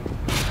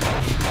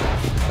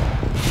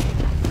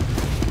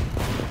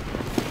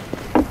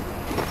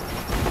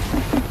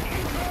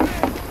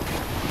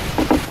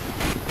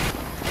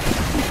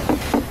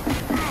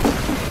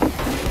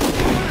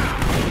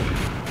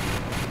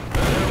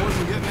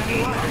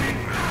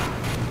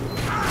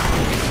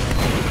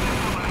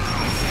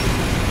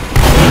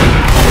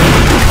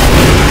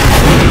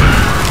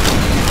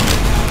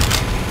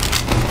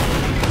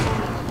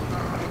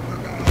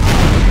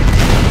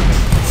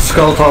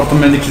 Scout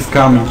automatic is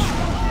coming.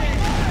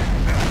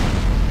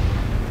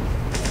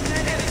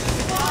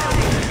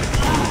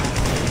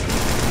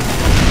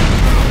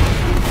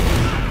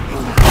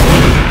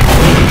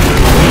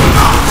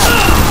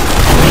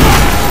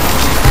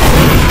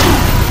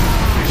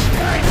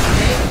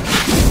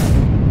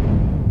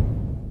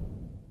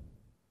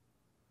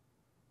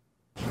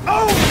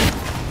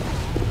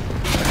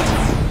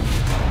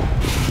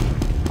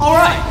 All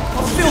right,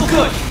 I feel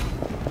good.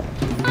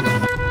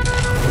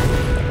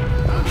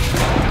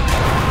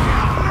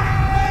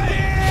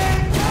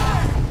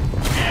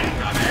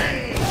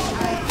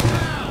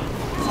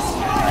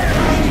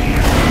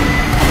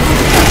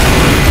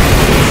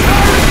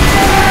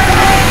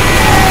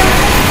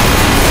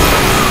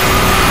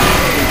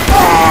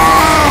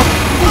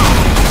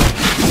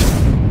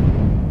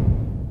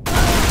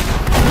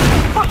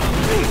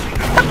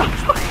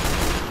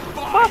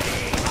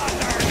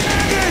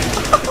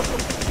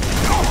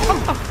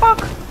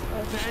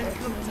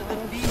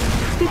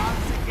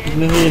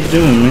 What are you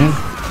doing, man?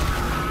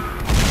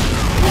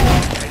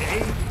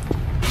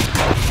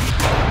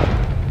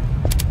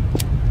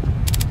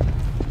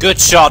 Good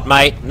shot,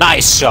 mate.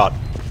 Nice shot.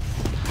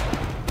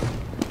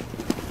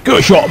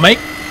 Good shot, mate.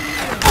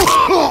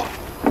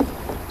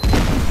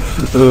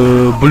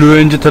 Blue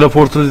Angel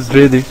teleporter is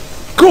ready.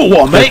 Go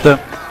on, mate.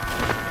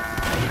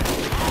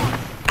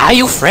 Are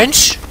you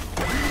French?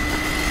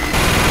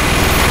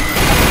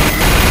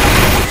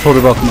 Sorry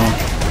about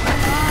now.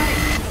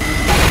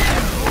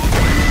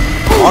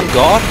 On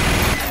God.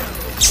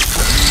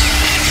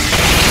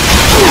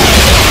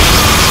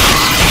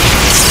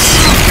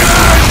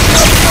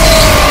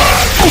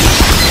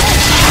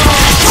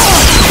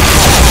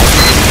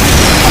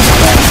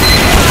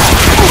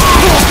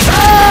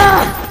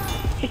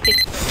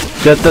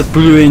 Get that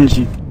blue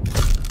engine.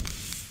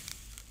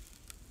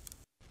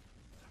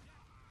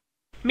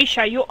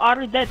 Misha, you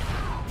are dead.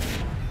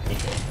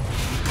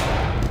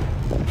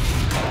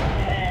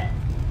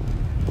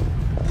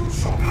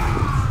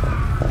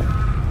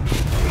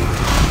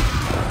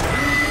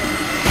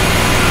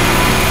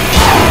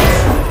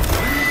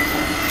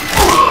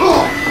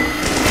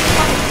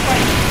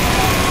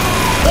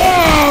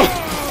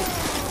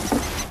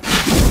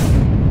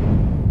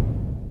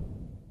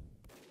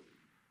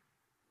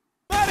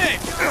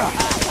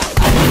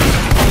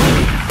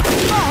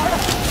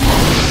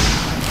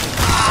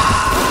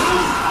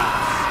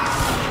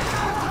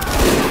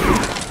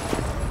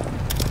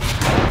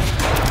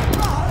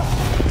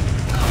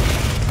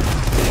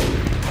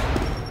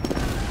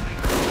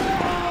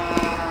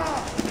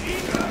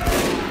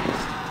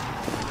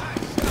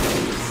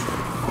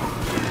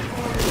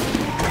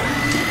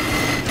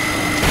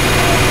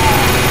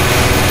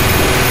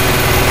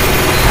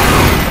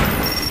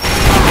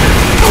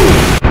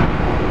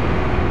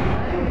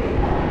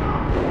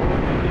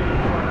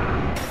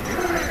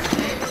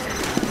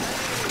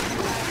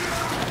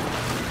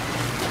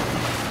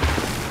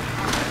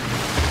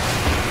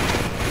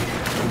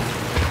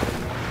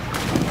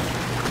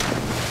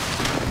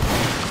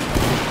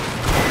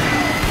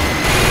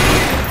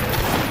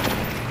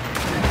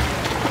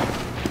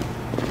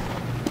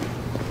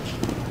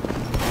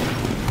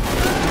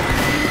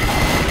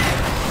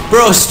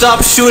 Bro,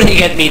 stop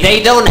shooting at me.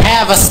 They don't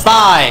have a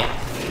spy.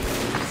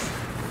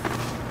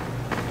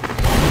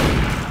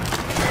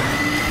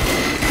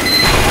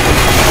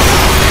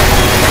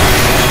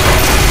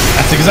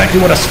 That's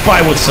exactly what a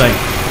spy would say.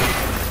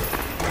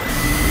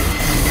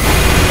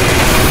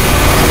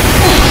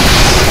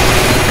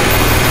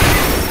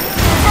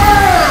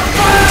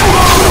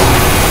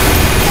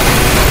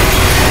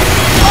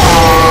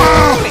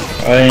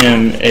 I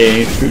am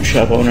a fruit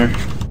shop owner.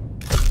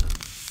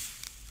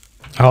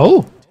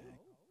 Oh?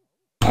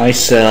 I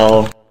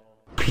sell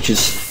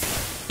peaches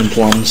and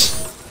plums.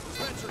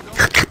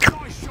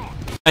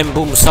 I'm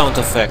boom sound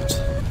effect.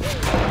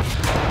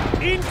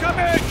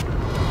 Incoming!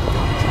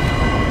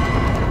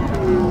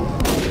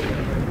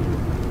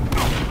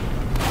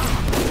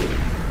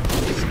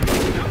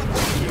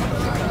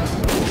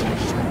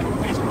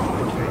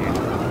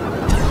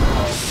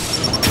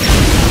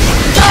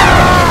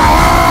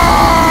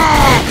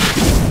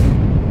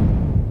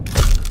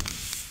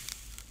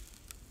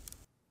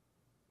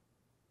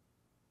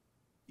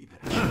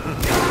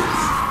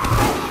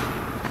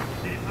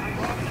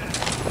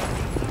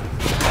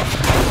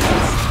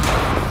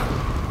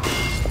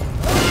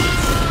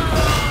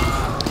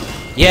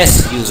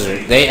 Yes, user,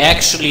 they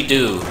actually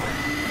do.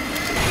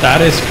 That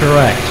is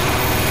correct.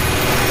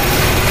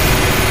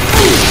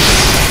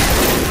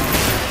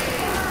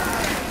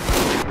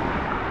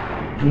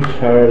 I'm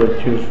tired of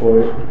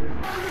 2-4.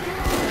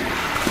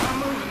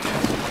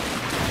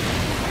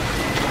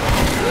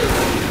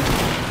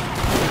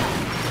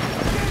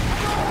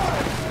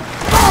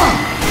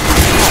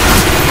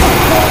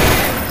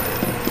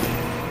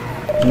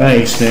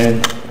 Nice,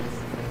 man.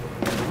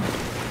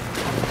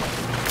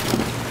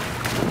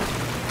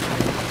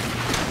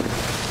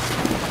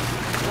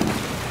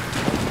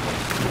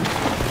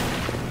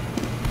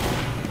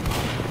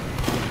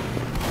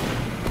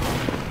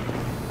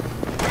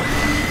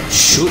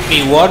 Shoot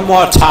me one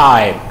more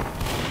time.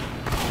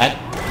 And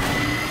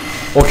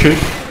Okay.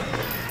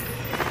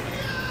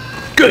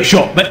 Good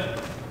shot, man.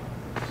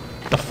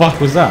 The fuck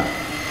was that?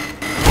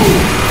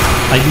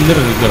 I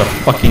literally got a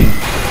fucking...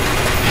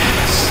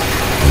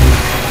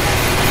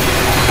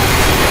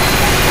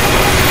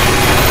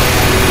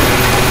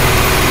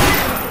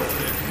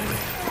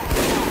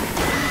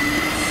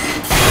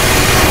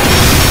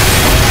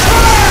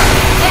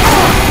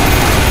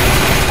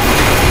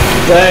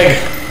 Leg.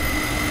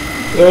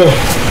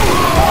 Ugh.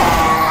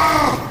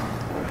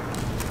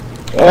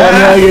 Oh,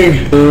 I'm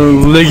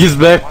lagging. Leg is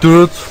back,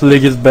 dude.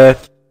 Leg is back.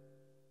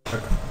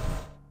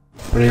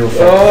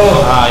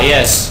 Oh, ah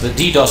yes, the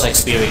DDoS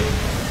experience.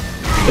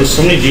 there's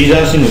so many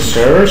DDoS in the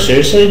server?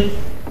 Seriously?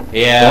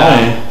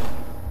 Yeah.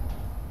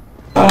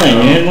 Why? Why,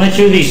 man? Why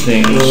do these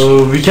things?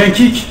 We can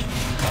kick.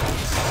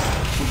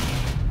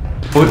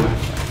 What?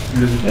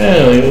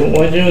 Yeah, like,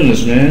 why doing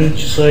this, man?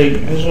 Just like,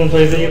 I just want to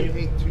play video.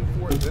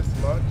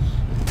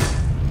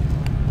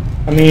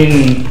 I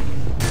mean,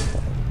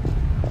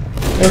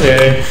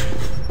 okay.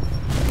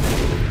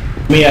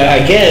 I mean,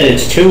 I get it,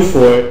 it's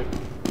 2-4.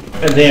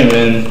 God damn,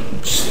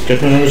 man. Just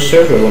get another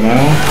server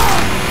now.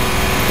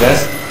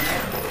 That's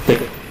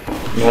the...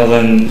 Well,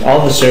 then,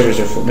 all the servers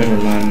are for... Never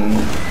mind, then.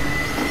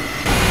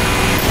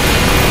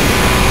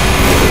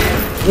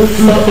 What the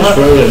fuck is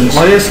rodents?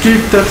 I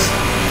escaped that.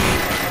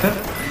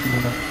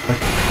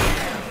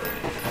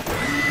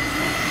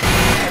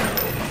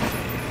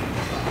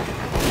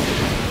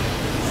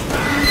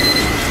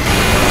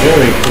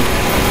 Very cool.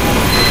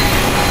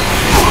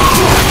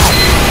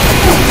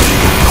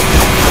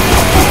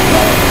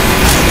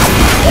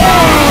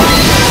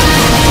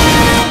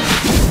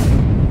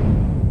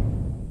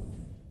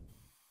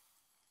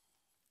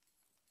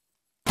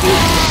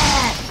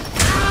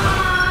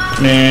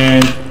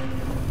 Man.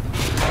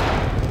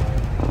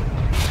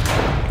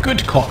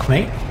 Good cock,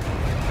 mate.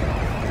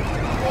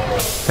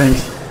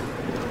 Thanks.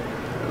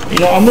 You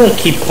know, I'm gonna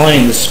keep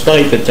playing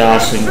despite the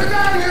dosing.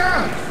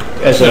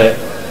 As a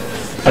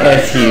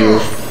FU.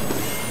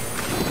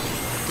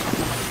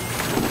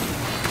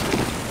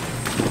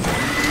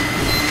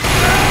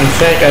 In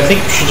fact, I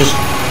think we should just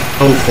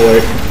go for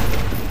it.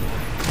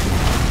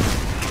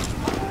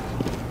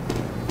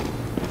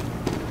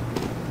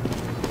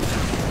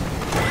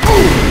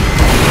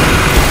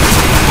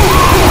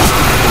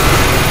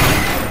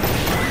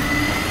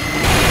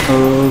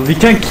 We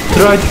can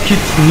try to keep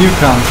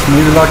newcomers.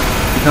 Maybe like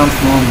becomes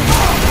normal.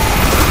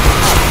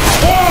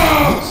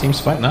 Seems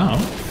fine now.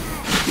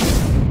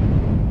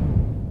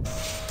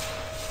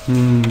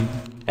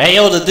 Hey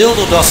yo, the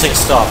dildo dosing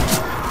stopped.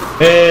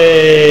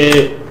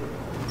 Hey.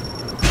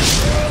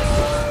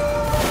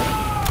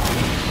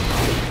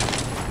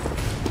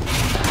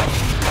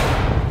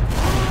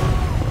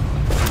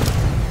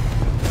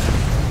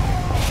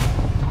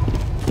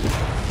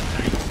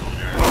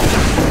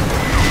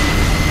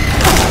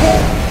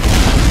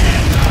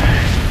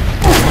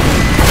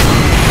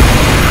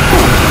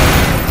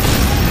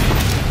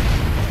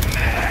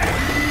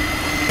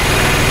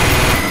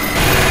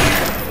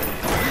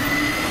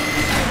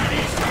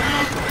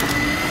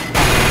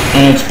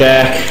 And it's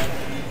back.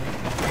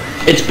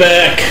 It's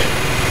back.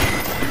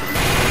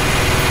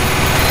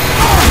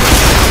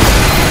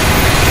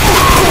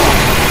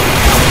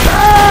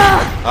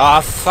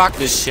 Ah, fuck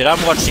this shit.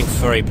 I'm watching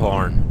furry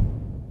porn.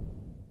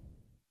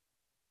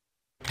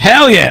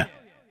 Hell yeah!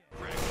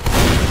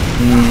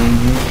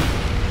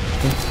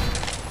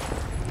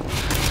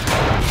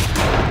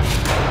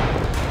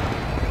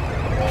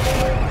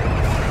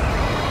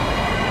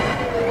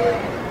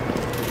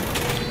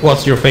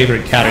 What's your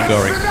favorite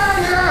category?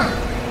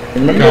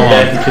 Remember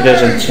back in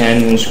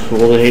 2010 when it was cool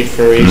to hate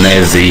furries?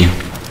 Nazi.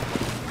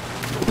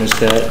 Missed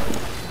that.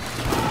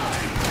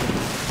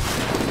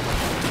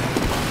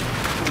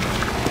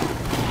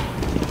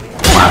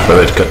 My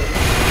favorite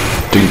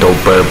digital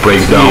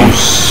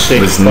breakdowns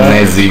with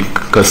Nazi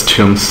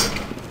costumes.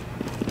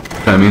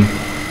 I mean,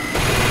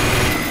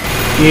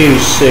 you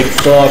sick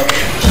fuck.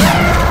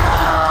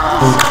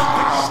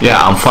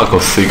 yeah, I'm fucking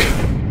sick.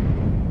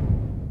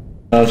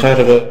 I'm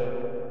talking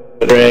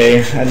about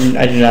Ray.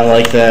 I do not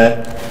like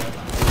that.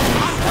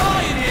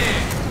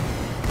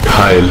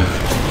 Kyle.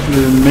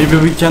 Maybe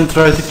we can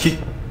try to kick.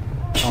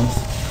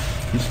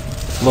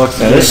 Locks.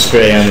 Now this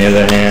spray, on the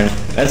other hand,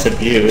 that's a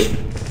beaut.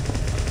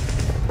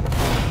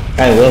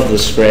 I love the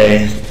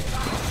spray.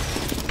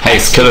 Hey,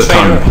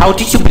 skeleton. How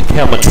did you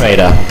become a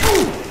traitor?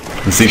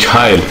 Sieg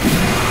Heil.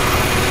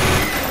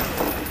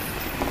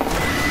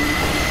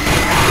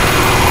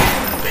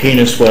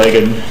 Penis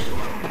wagon.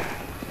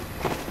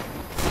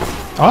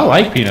 Oh, I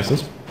like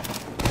penises.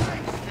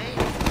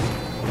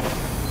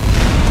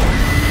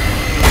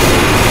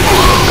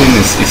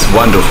 Penis is a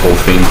wonderful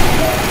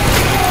thing.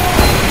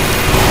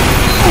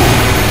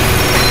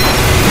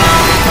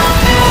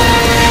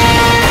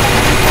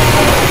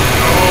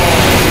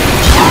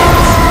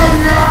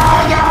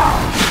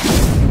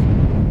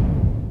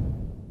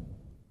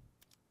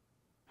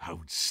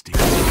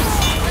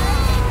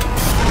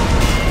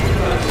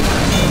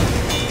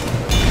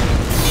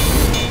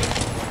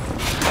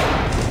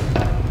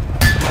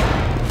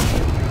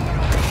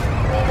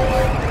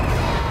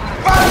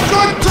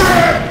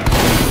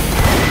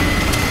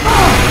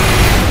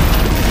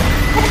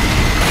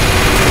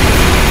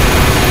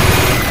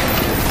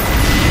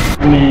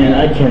 Man,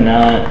 I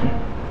cannot.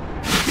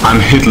 I'm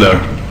Hitler.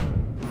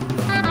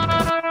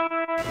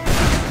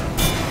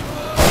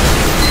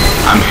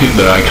 I'm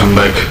Hitler, I come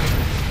back.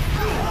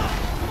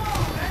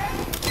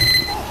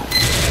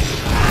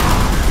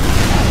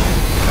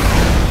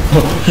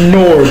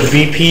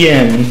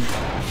 NordVPN.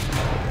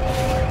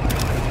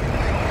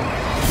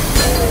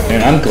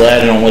 Man, I'm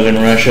glad I don't live in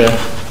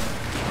Russia.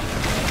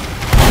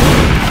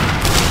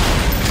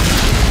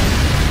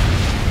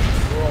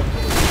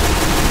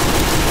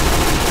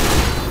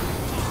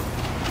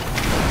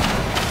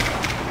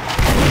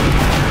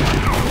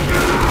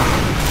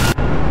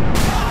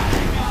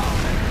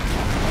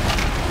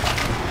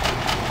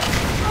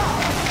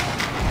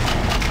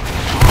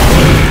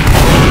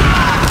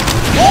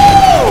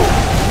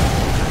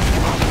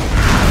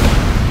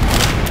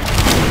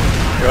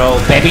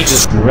 Bro, baby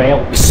just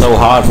railed me so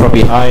hard from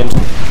behind.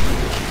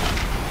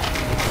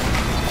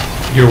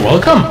 You're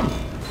welcome.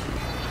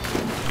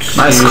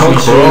 Nice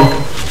cock, bro.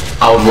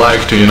 I would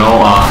like to,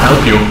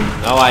 help you.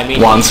 No, I mean,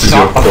 once with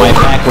your on my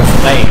cock. back with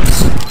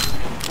flames.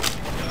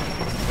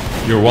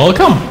 You're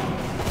welcome.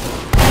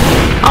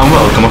 I'm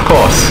welcome, of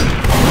course.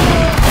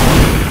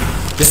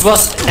 This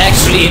was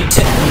actually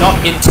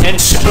not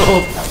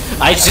intentional.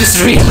 I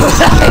just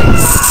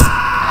realized.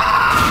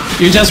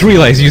 You just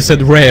realized you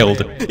said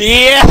railed.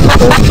 Yeah.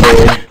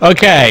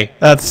 Okay,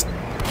 that's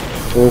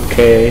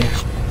Okay.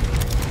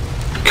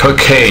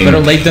 Cocaine. better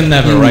late than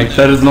never, right?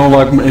 There is no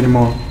luck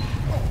anymore.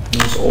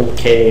 It's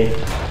okay.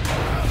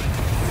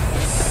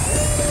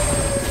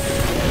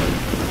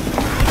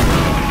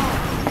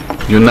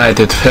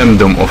 United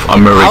Kingdom of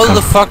America. How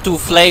the fuck do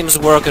flames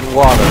work in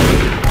water?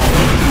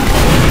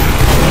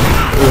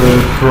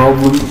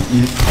 Problem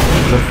is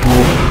the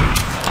floor.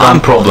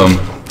 Problem.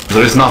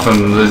 There is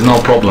nothing, there is no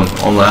problem.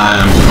 Only I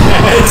am.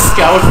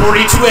 Scout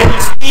 42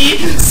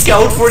 HP!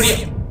 Scout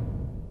 40.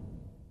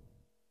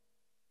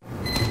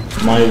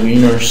 My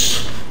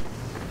wieners.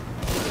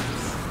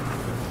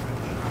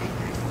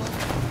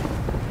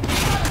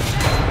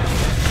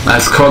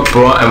 Nice cock,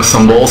 bro. I have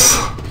some balls.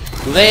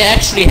 Do they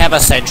actually have a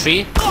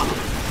sentry?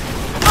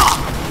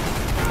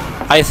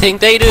 I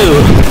think they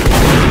do.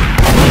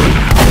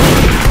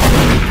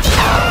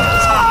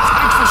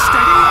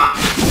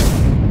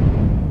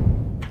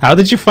 How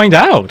did you find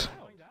out?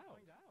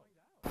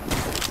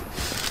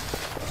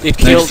 It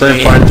killed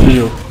me. Fight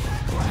you.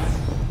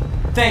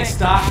 Thanks,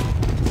 Doc.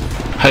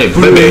 Hey,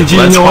 Blue baby, engine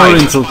let's fight.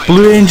 Oriental.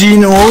 Blue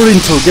engine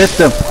Oriental. Get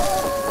them.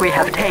 We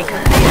have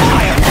taken the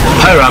enemy.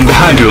 Pyra, I'm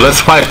behind you. Let's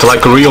fight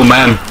like a real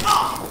man.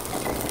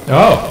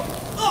 Oh.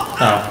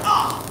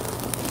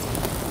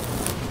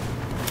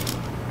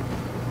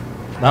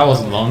 That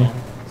wasn't long.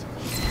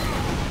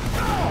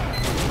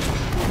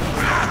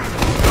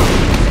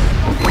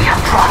 We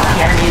have dropped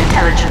the enemy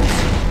intelligence.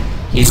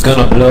 He's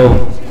gonna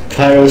blow.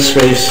 Pyro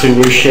sprays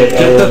super shit out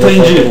that of the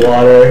engine. fucking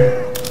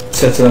water.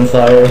 Sets it on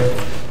fire.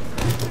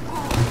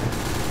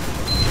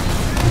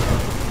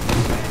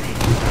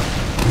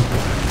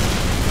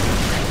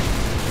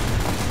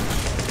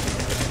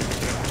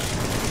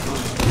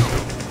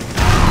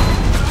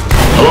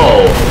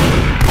 Hello.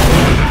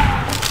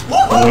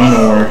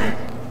 Winor.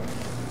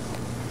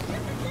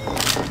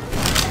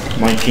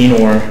 My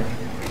Pinor.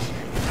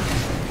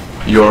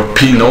 Your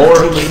Pinor?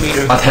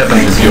 What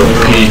happened with your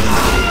P?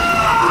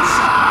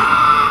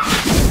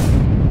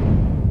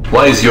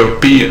 Why is your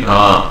P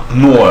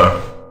Nor?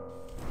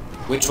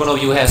 Which one of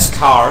you has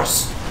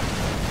cars?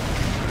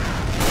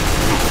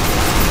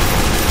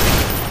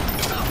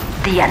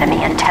 The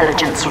enemy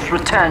intelligence was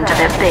returned to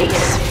their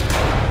base.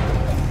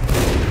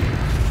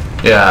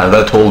 Yeah,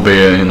 that will be,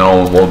 you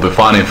know, will be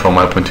funny from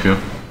my point of view.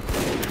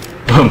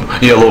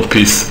 Yellow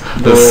piece.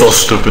 That's so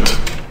stupid.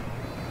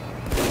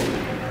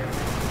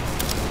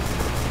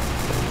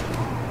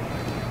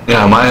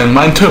 Yeah,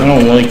 mine too. I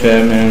don't like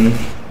that, man.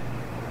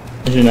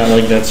 I do not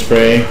like that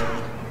spray.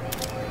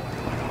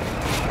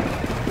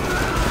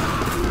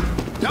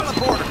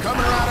 Teleporter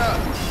coming right up.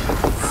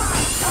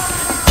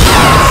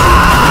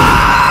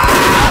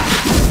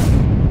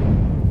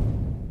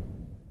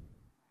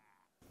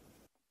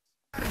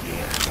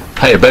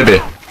 Hey, baby.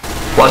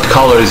 What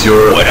color is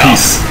your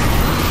piece?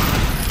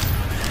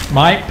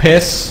 My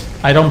piss.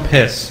 I don't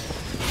piss.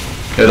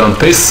 You don't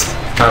piss?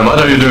 What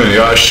are you doing?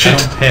 You are I shit.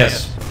 don't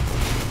piss.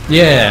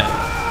 Yeah.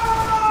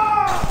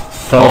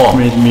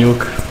 Self-made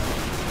milk.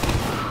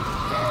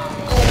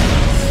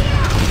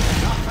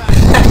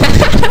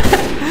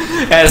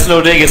 That's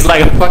no dig, it's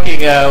like a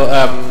fucking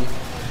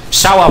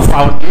shower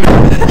fountain.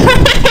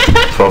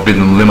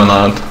 Forbidden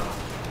lemonade.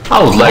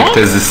 I would like to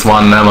taste this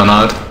one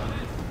lemonade.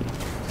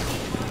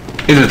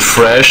 Is it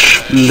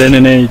fresh?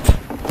 Lemonade.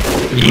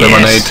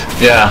 Lemonade.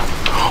 Yeah.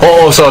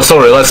 Oh, so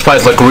sorry. Let's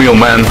fight like real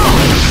men.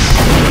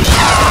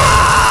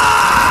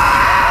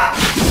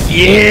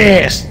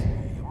 Yes.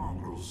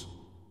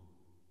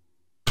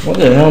 What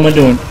the hell am I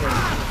doing?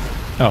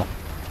 Oh.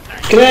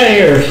 Get out of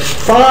here!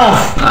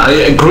 Fuck!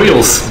 Yeah,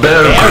 grills.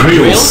 Bear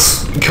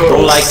grills. Or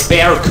like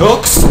bear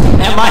cooks?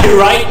 Am I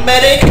right,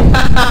 medic?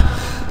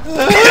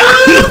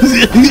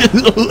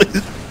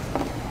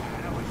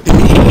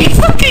 He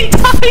fucking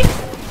died!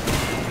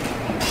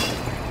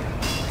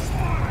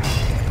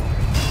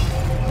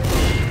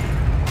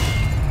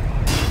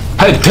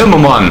 Hey,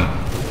 Timmerman!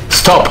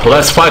 Stop.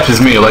 Let's fight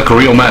with me like a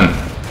real man.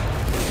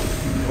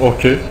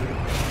 Okay.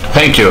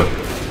 Thank you.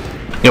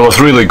 It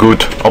was really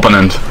good,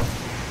 opponent.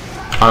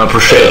 I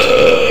appreciate.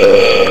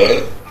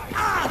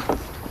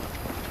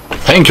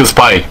 Thank you,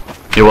 Spy.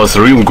 He was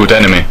a real good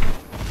enemy.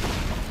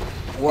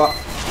 What?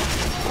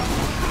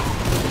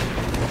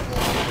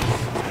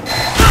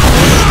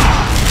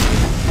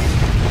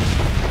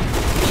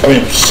 I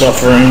am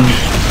suffering.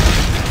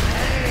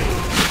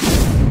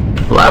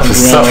 Life is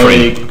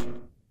suffering.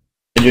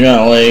 I do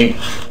not like.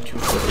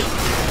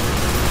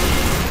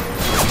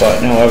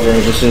 But however,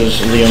 this is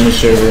the only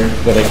server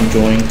that I can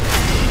join.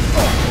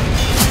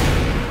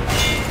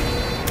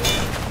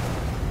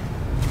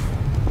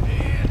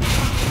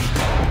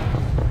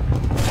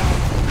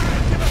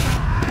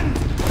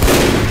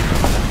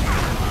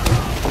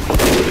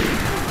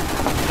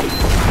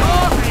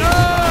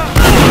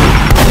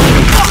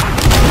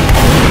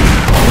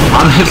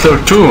 I'm Hitler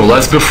too,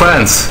 let's be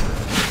friends.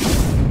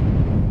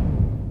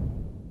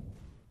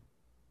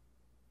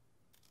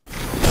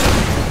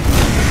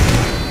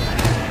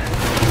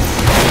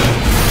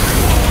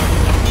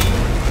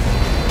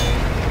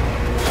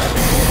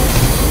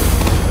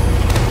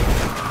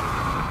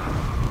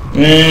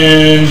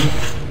 Man,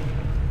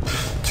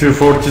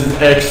 240 is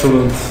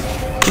excellent.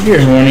 keep your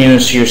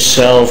horniness to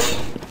yourself.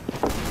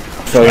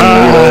 Fucking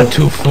weirdo.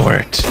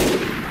 2-fort.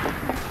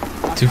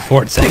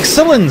 2-fort's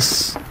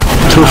excellence.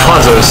 Two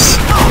fathers.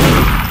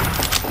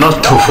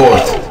 Not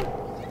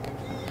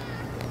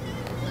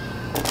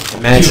 2-4.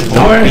 Imagine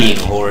not being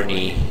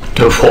horny.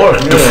 2-4.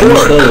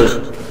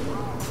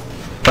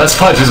 2-4. Let's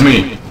fight with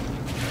me.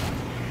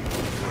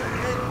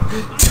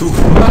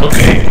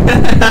 Okay.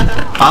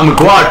 I'm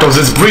guard of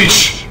this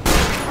breach.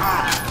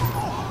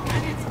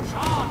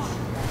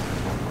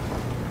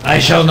 I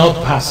shall not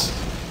pass.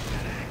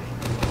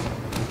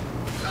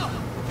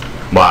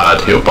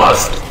 But you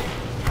passed.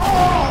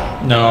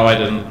 No, I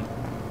didn't.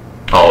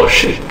 Oh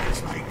shit.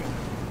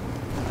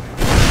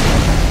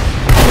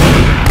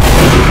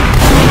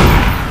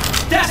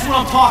 That's what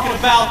I'm talking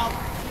about.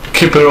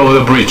 Keeper of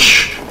the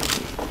breach.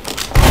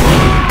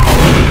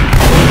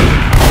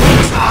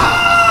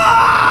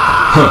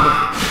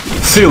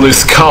 Silly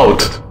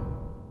scout.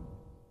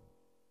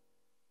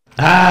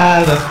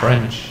 Ah, that's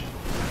French.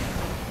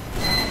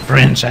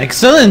 French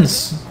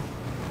excellence.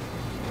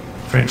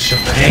 French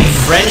champagne.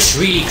 French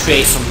really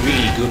creates some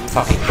really good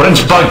fucking French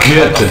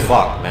baguette. What the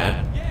fuck,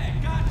 man?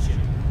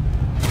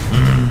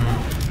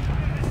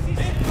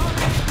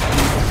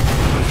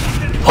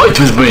 Fight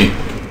with me.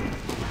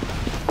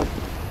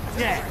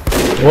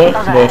 What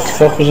the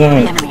fuck was The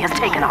that? enemy has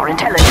taken our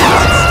intelligence.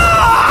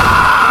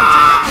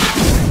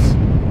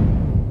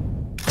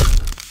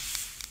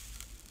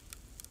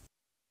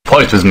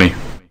 Fight with me.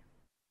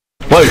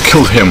 Why you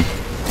killed him?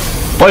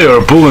 Why you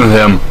are bullying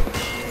him?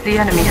 The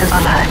enemy has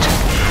alert.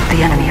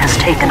 The enemy has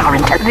taken our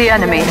intelligence. The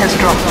enemy has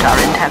dropped our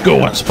intelligence.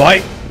 Go on, spy.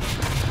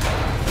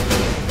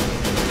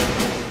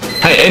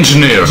 Hey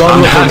engineer,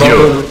 unhand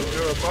you.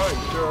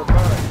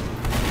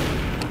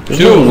 There's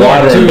no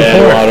water in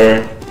bad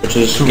water, which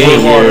is gay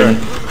weird.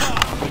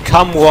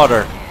 Come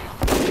water.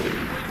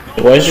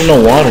 Why is there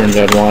no water in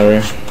bad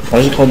water? Why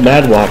is it called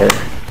bad water?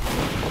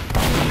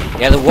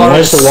 Yeah, the water Why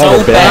is is the water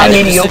so bad? bad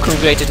it's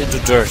disintegrated into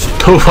dirt.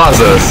 Two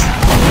fathers.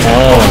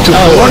 Oh,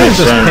 Oh, what is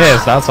this sense.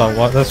 piss? That's all.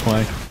 What? That's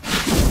why.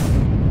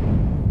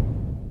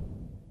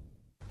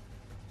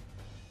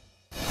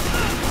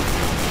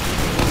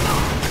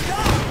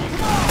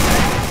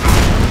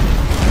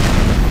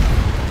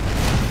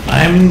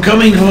 I'm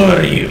coming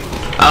for you.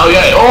 Oh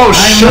yeah, oh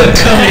shit!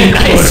 Coming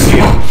for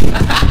you.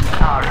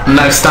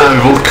 Next time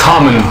it will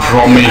come in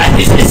from me. I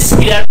just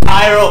see that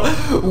pyro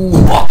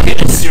walking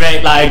a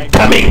straight line,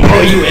 coming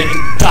for you and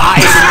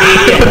dies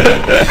immediately.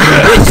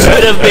 It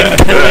should have been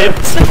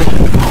clipped.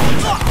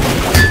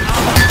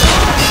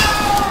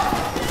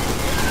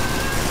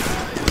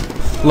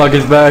 Lug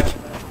is back.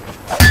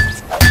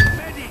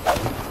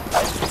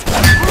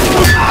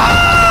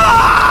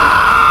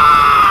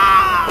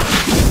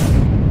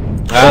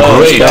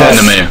 Great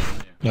enemy.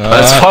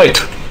 Let's fight.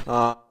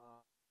 Time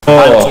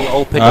to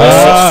open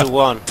the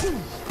 6-1.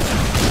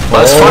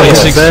 Let's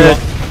fight.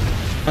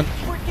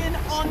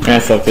 Ah,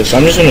 fuck this.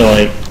 I'm just gonna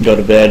like go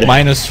to bed.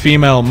 Minus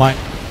female,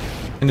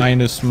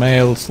 minus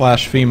male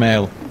slash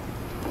female.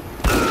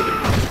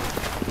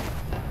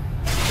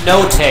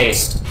 No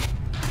taste.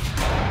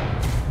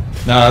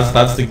 No,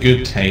 that's the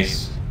good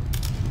taste.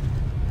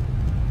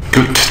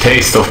 Good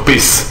taste of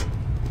peace.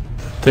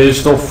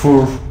 Taste of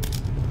fur.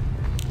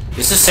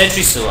 Is the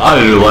sentry still I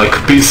up? really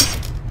like peace.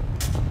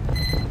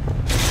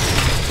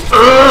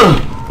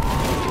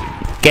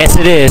 Guess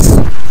it is.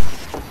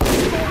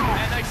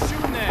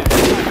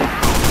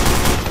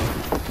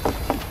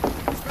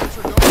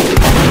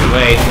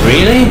 Wait,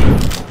 really?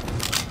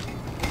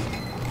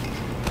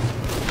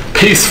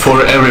 Peace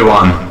for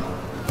everyone.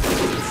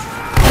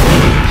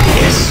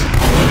 Yes.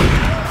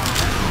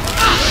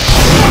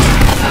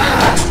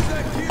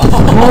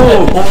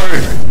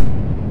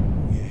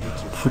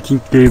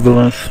 Fucking gay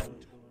balance.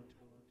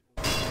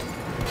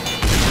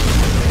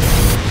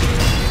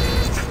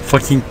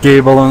 Fucking gay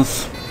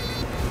balance.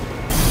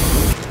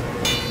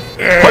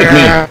 Fight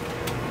me.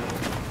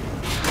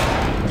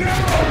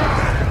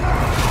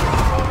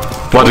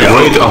 What a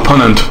great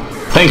opponent.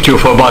 Thank you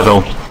for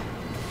battle.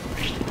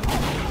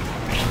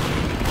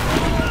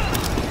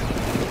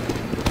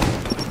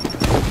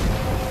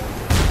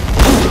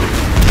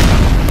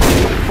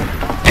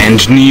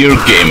 Engineer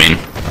Gaming.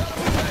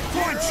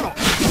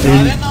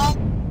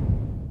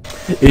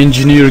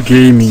 Engineer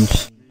Gaming.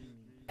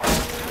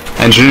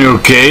 Engineer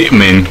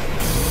Gaming.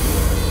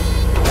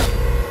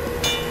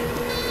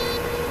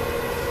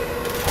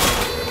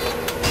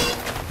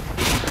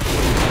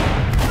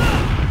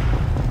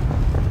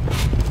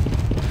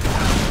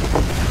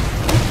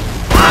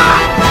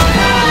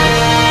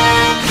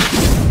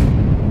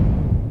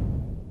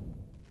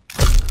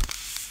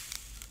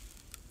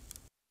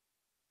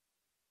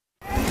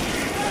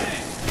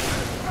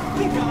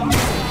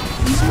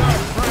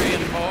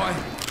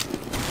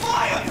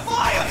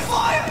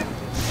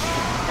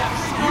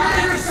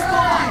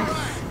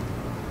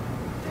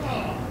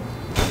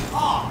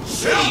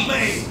 Help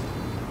me!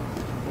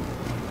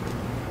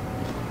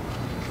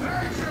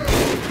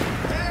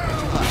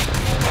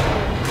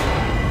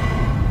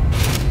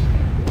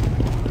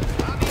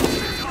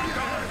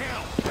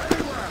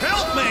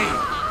 Help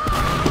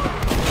me!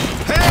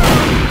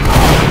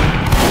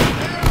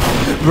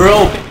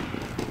 Bro,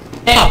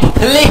 help,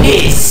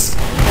 please!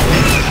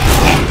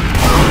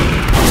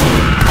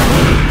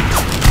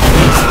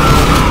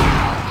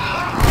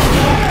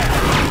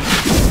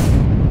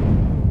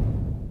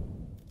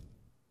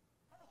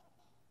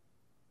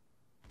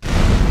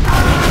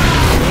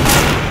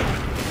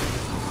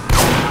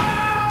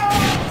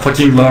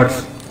 Fucking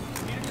lags.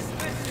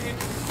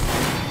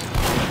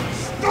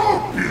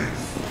 Stop it!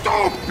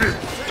 Stop it!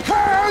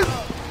 Help!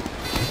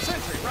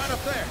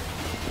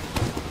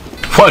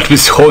 Fight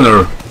with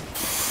honor.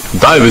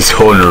 Die with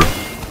honor.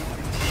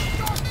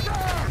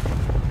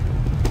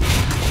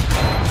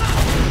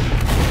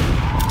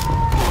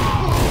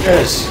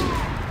 Yes.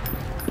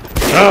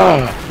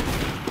 Ah.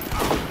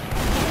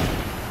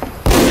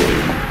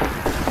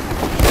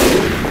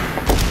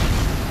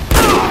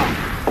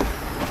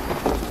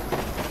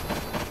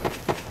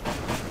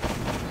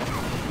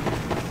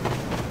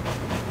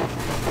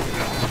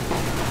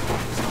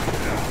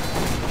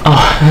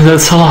 Oh,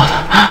 that's a lot.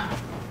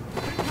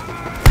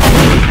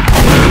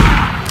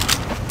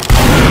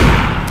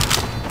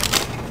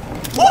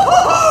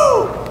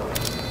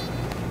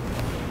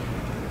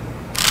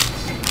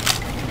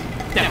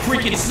 That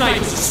freaking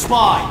sniper's a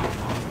spy!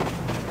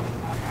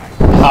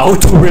 How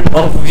to rip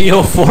off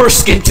your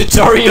foreskin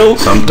tutorial.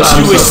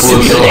 Sometimes Jewish I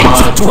pull so Simulator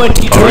hard,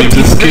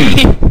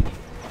 2023.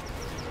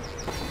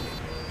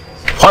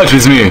 Fight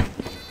with me.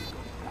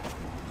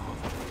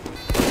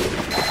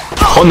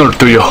 Honor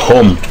to your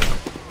home.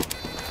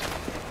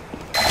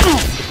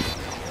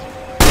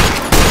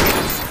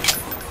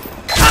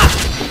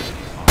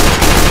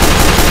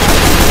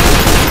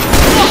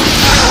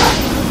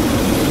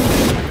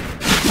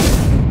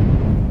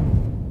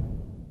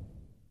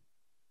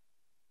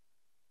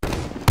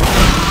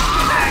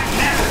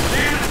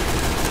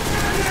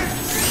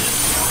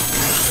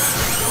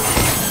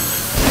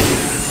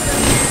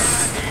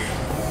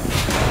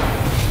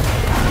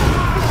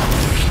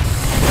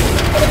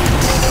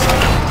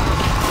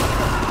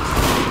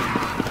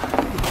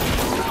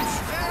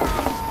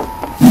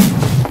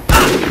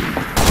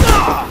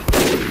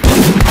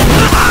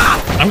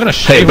 I'm gonna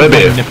shave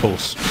baby. my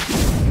nipples.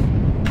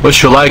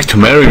 Would you like to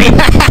marry me?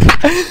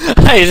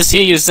 I just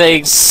hear you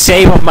saying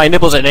shave off my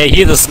nipples and I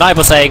hear the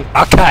sniper saying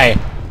okay.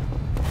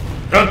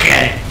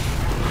 Okay.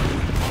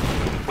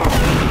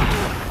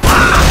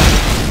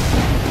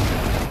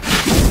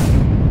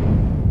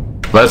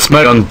 Let's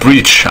marry on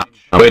breach.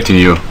 I'm waiting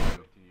you.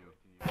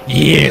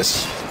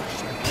 Yes.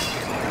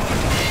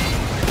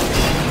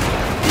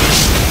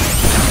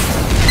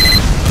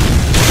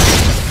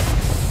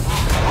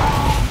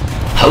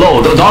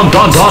 Hello,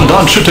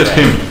 don't shoot at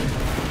him.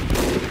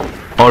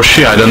 Or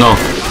she, I don't know.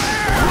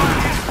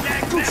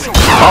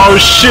 Oh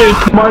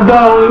shit, my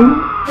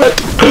darling.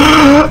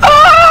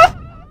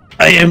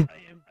 I am.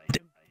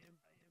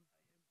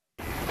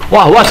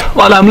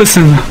 What? I'm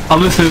listening.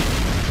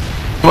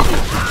 What?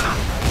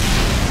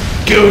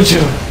 Go to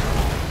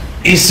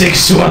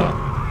E61.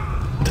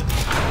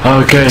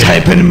 Okay.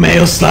 Type in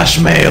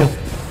male/male.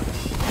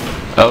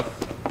 Oh.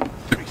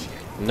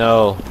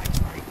 No.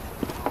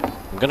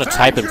 I'm gonna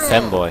type in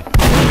femboy.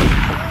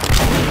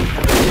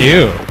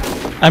 Ew.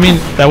 I mean,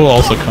 that will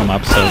also come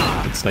up, so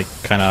it's like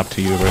kind of up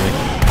to you, really.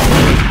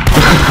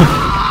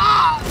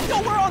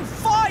 Yo, we're on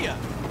fire!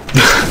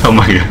 Oh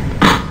my god.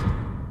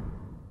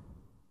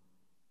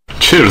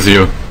 Cheers,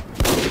 you.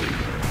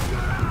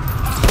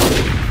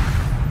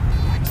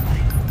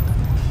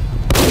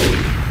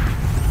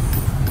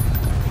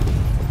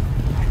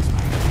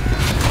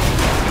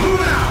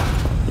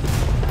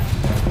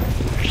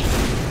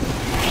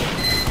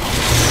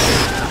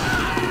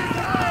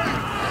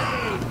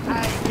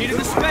 Need a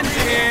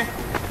dispenser here!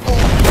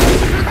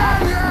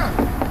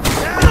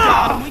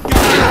 Got him, we got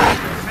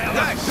him!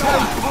 Let's go!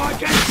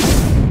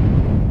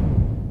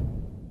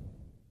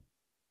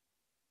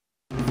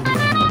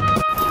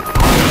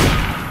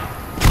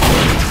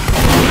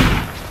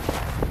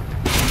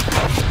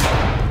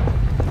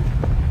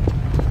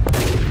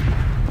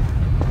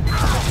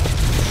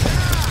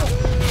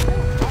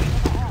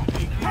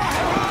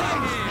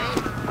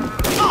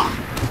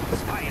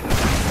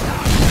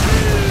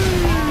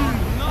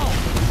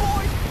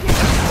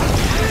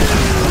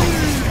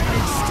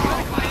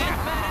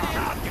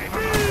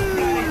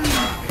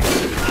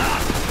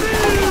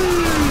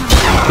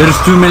 There's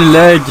too many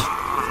lag.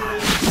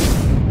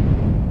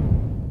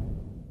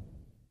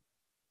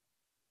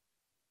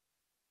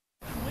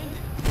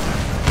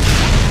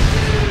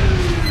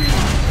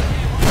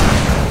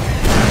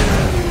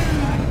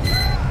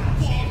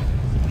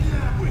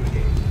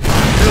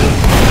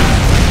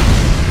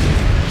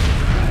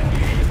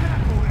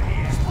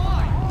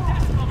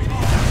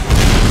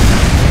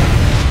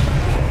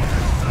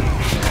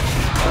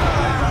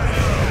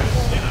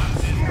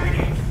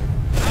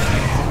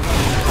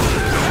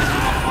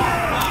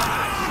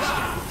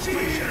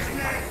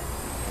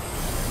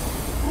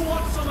 Who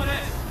wants some of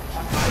this?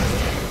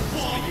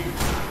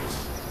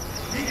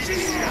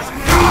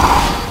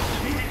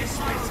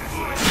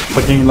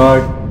 Fucking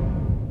lag.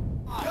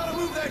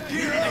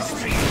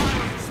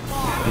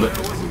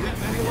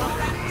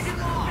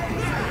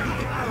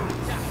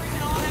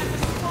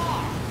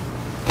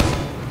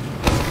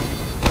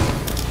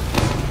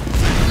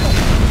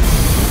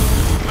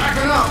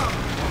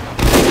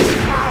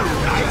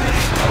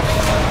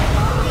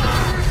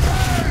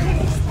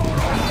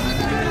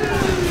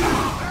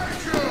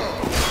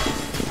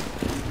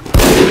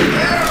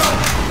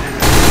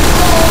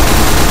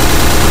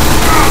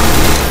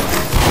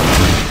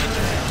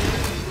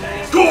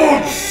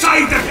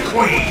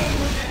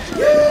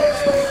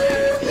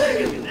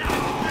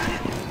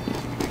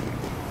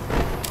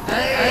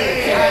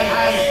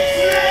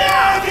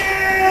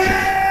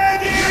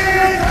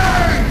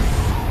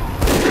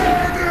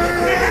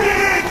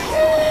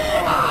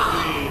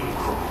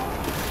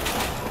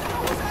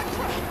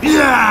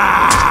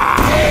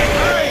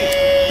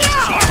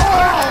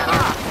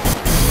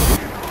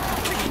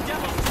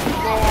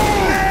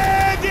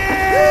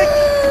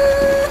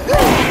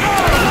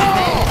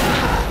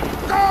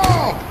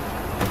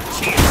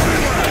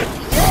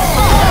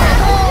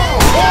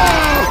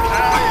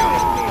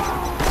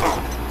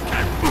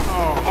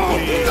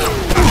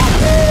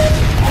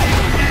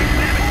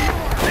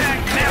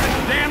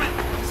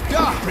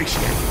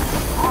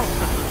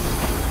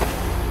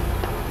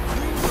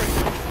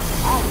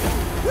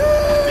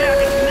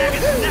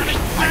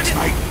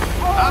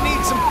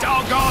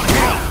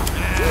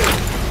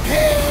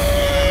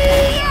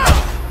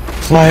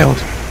 Wild.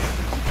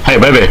 Hey,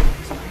 baby.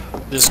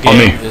 This On game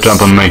me, is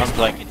jump on me. not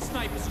like it.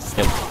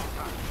 Yep.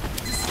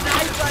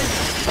 Sniper's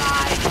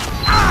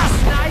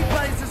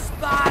a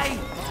spy!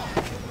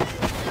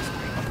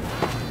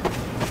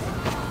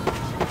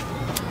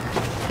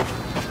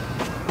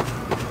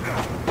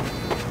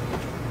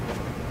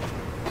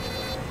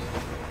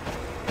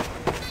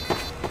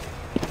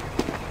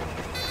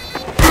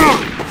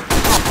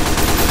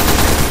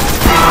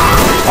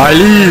 I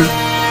leave.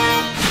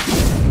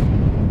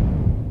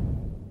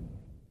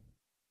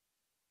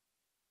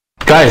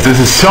 Guys, this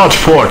is third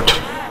fort.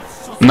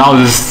 Now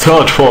this is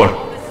third fort.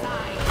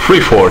 Free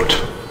fort.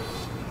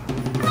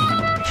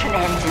 Mission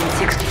ends in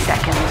 60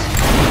 seconds.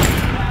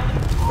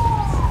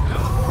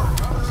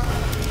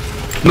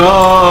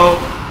 No.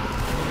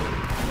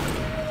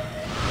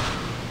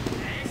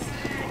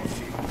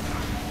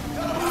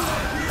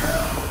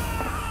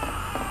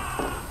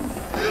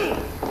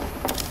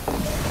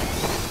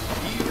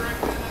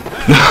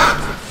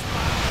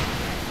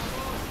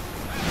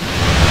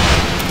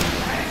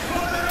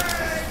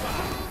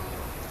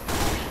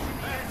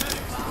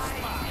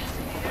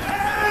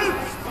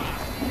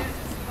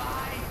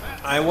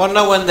 I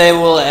wonder when they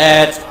will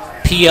add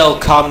PL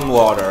common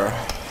water.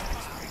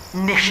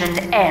 Mission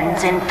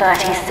ends in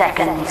 30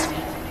 seconds.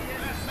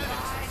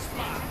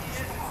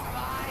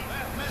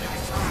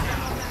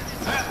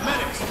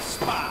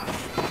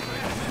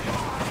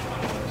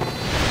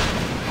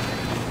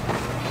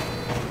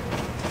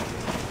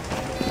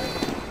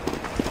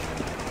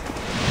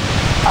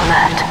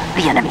 Alert.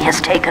 The enemy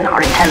has taken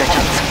our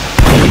intelligence.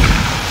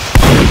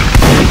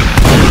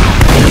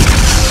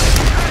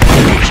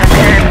 Mission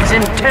ends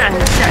in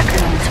 10 seconds.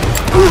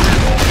 5,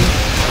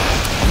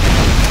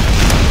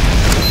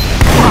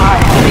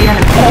 the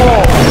enemy.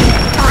 4,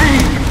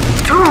 3,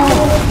 2,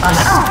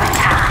 alert.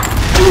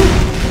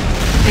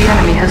 The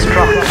enemy has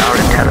dropped our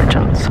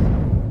intelligence.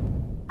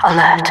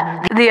 Alert.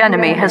 The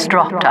enemy has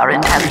dropped our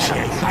intelligence.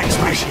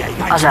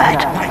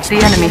 Alert.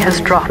 The enemy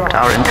has dropped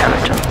our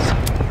intelligence.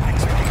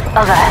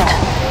 Alert.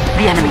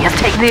 The enemy has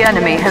taken. The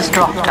enemy has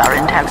dropped our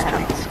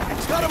intelligence.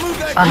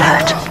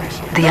 Alert.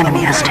 The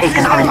enemy has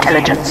taken our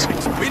intelligence.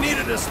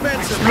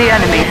 The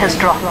enemy has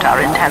dropped our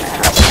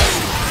intelligence.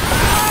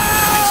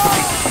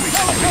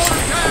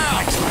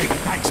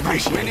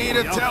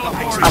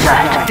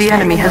 Alert. The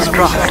enemy has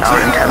dropped our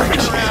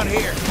intelligence.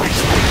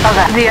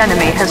 Alert. The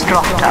enemy has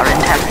dropped our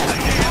intelligence.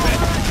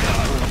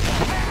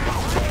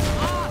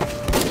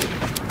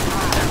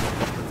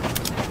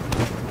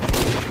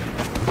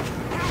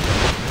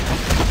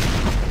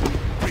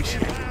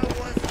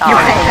 Your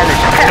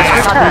intelligence has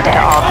returned to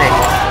our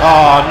base.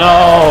 Oh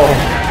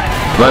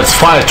no! Let's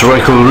fight,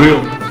 Reckle Real.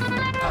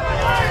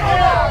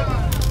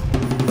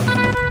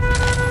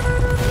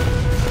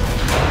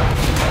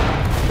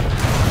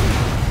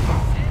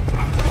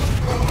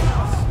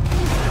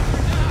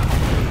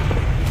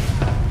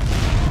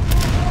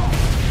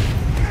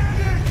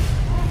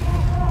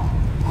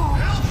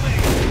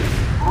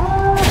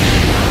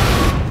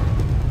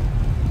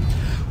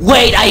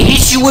 Wait, I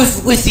hit you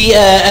with the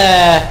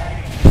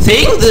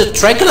thing, the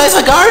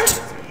tranquilizer guard?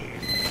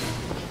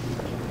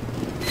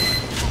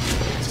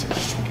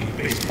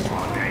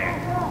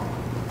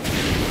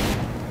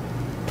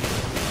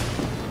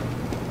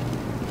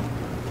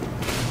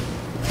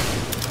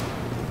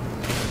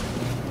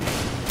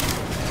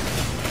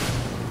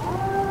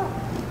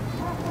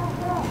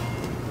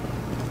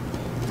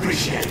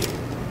 Appreciate it.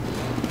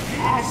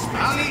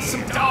 I need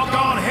some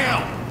doggone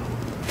help.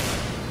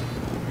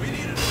 We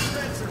need a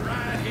dispenser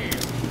right here.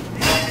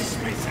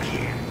 Dispenser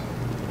here.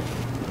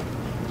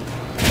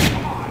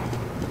 Come on.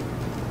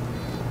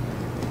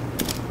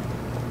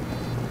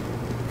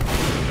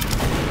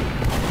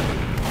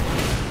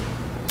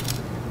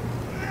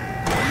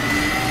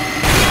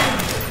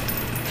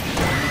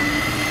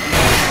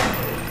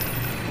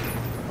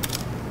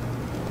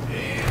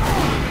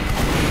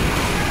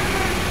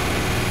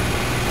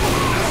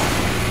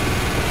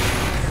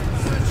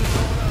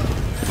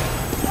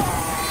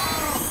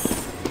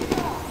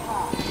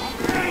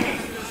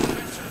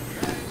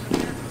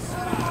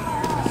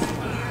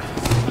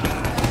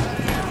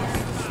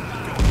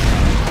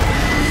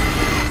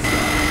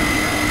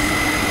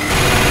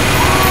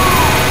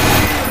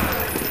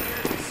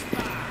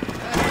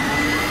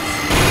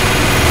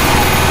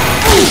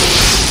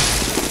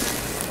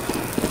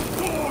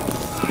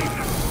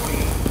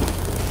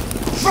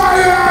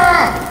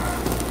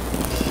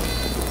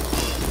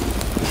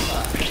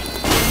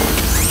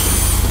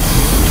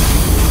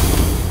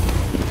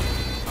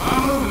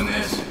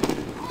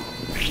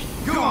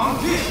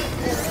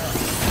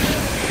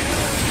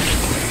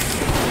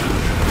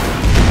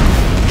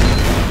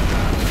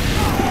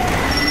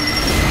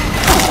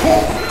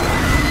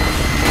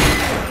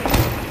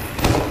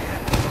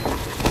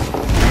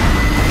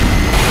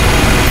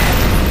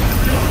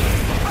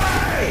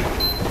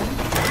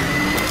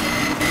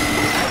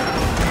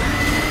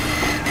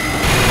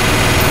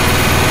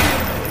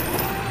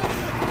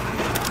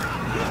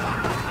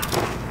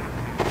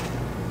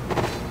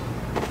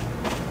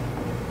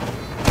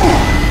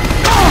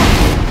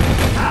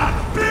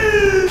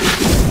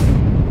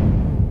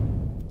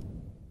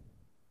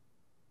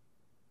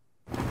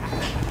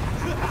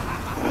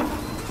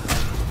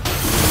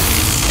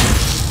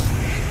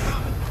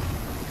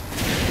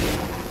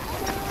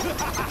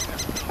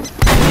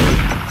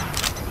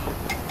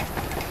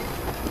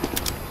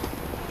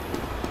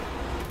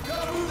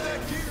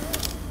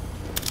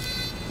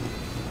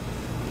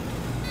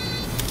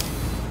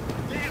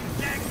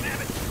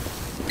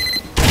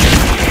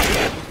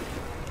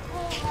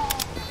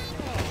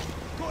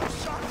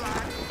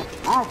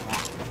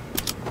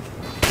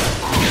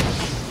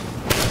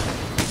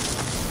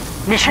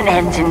 Mission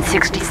ends in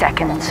 60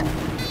 seconds.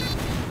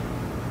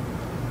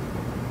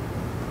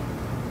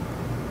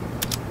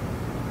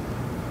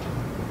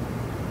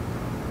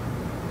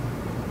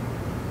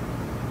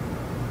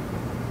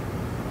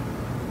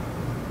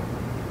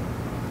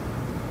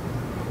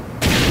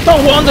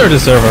 No wonder the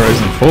server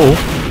isn't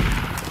full.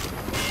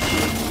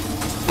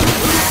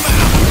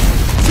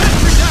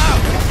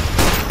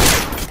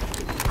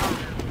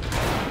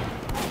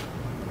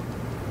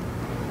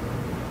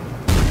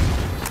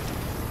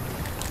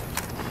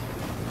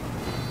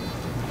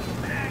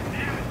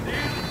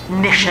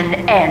 Mission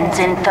ends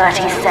in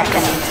 30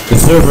 seconds. The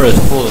server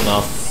is full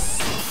enough.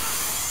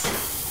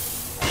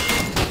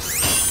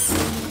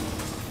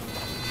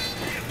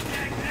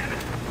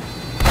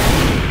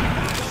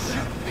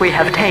 We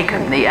have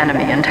taken the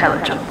enemy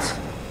intelligence.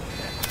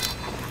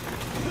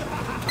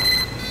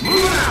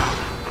 Move out!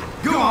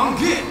 Go on,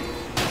 get!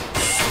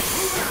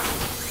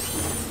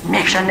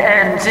 Mission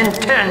ends in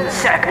 10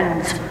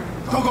 seconds.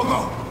 Go, go,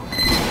 go!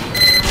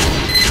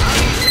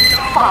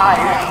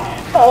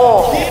 5,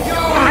 4,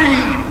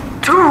 3,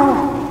 2,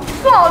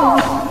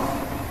 1.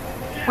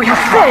 We have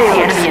failed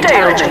the enemy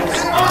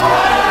intelligence.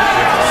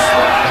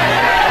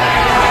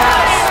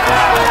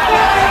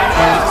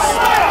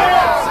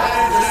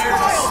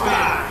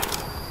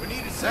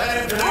 That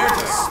engineer's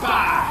a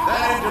spy!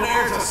 That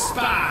engineer's a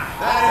spy!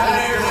 That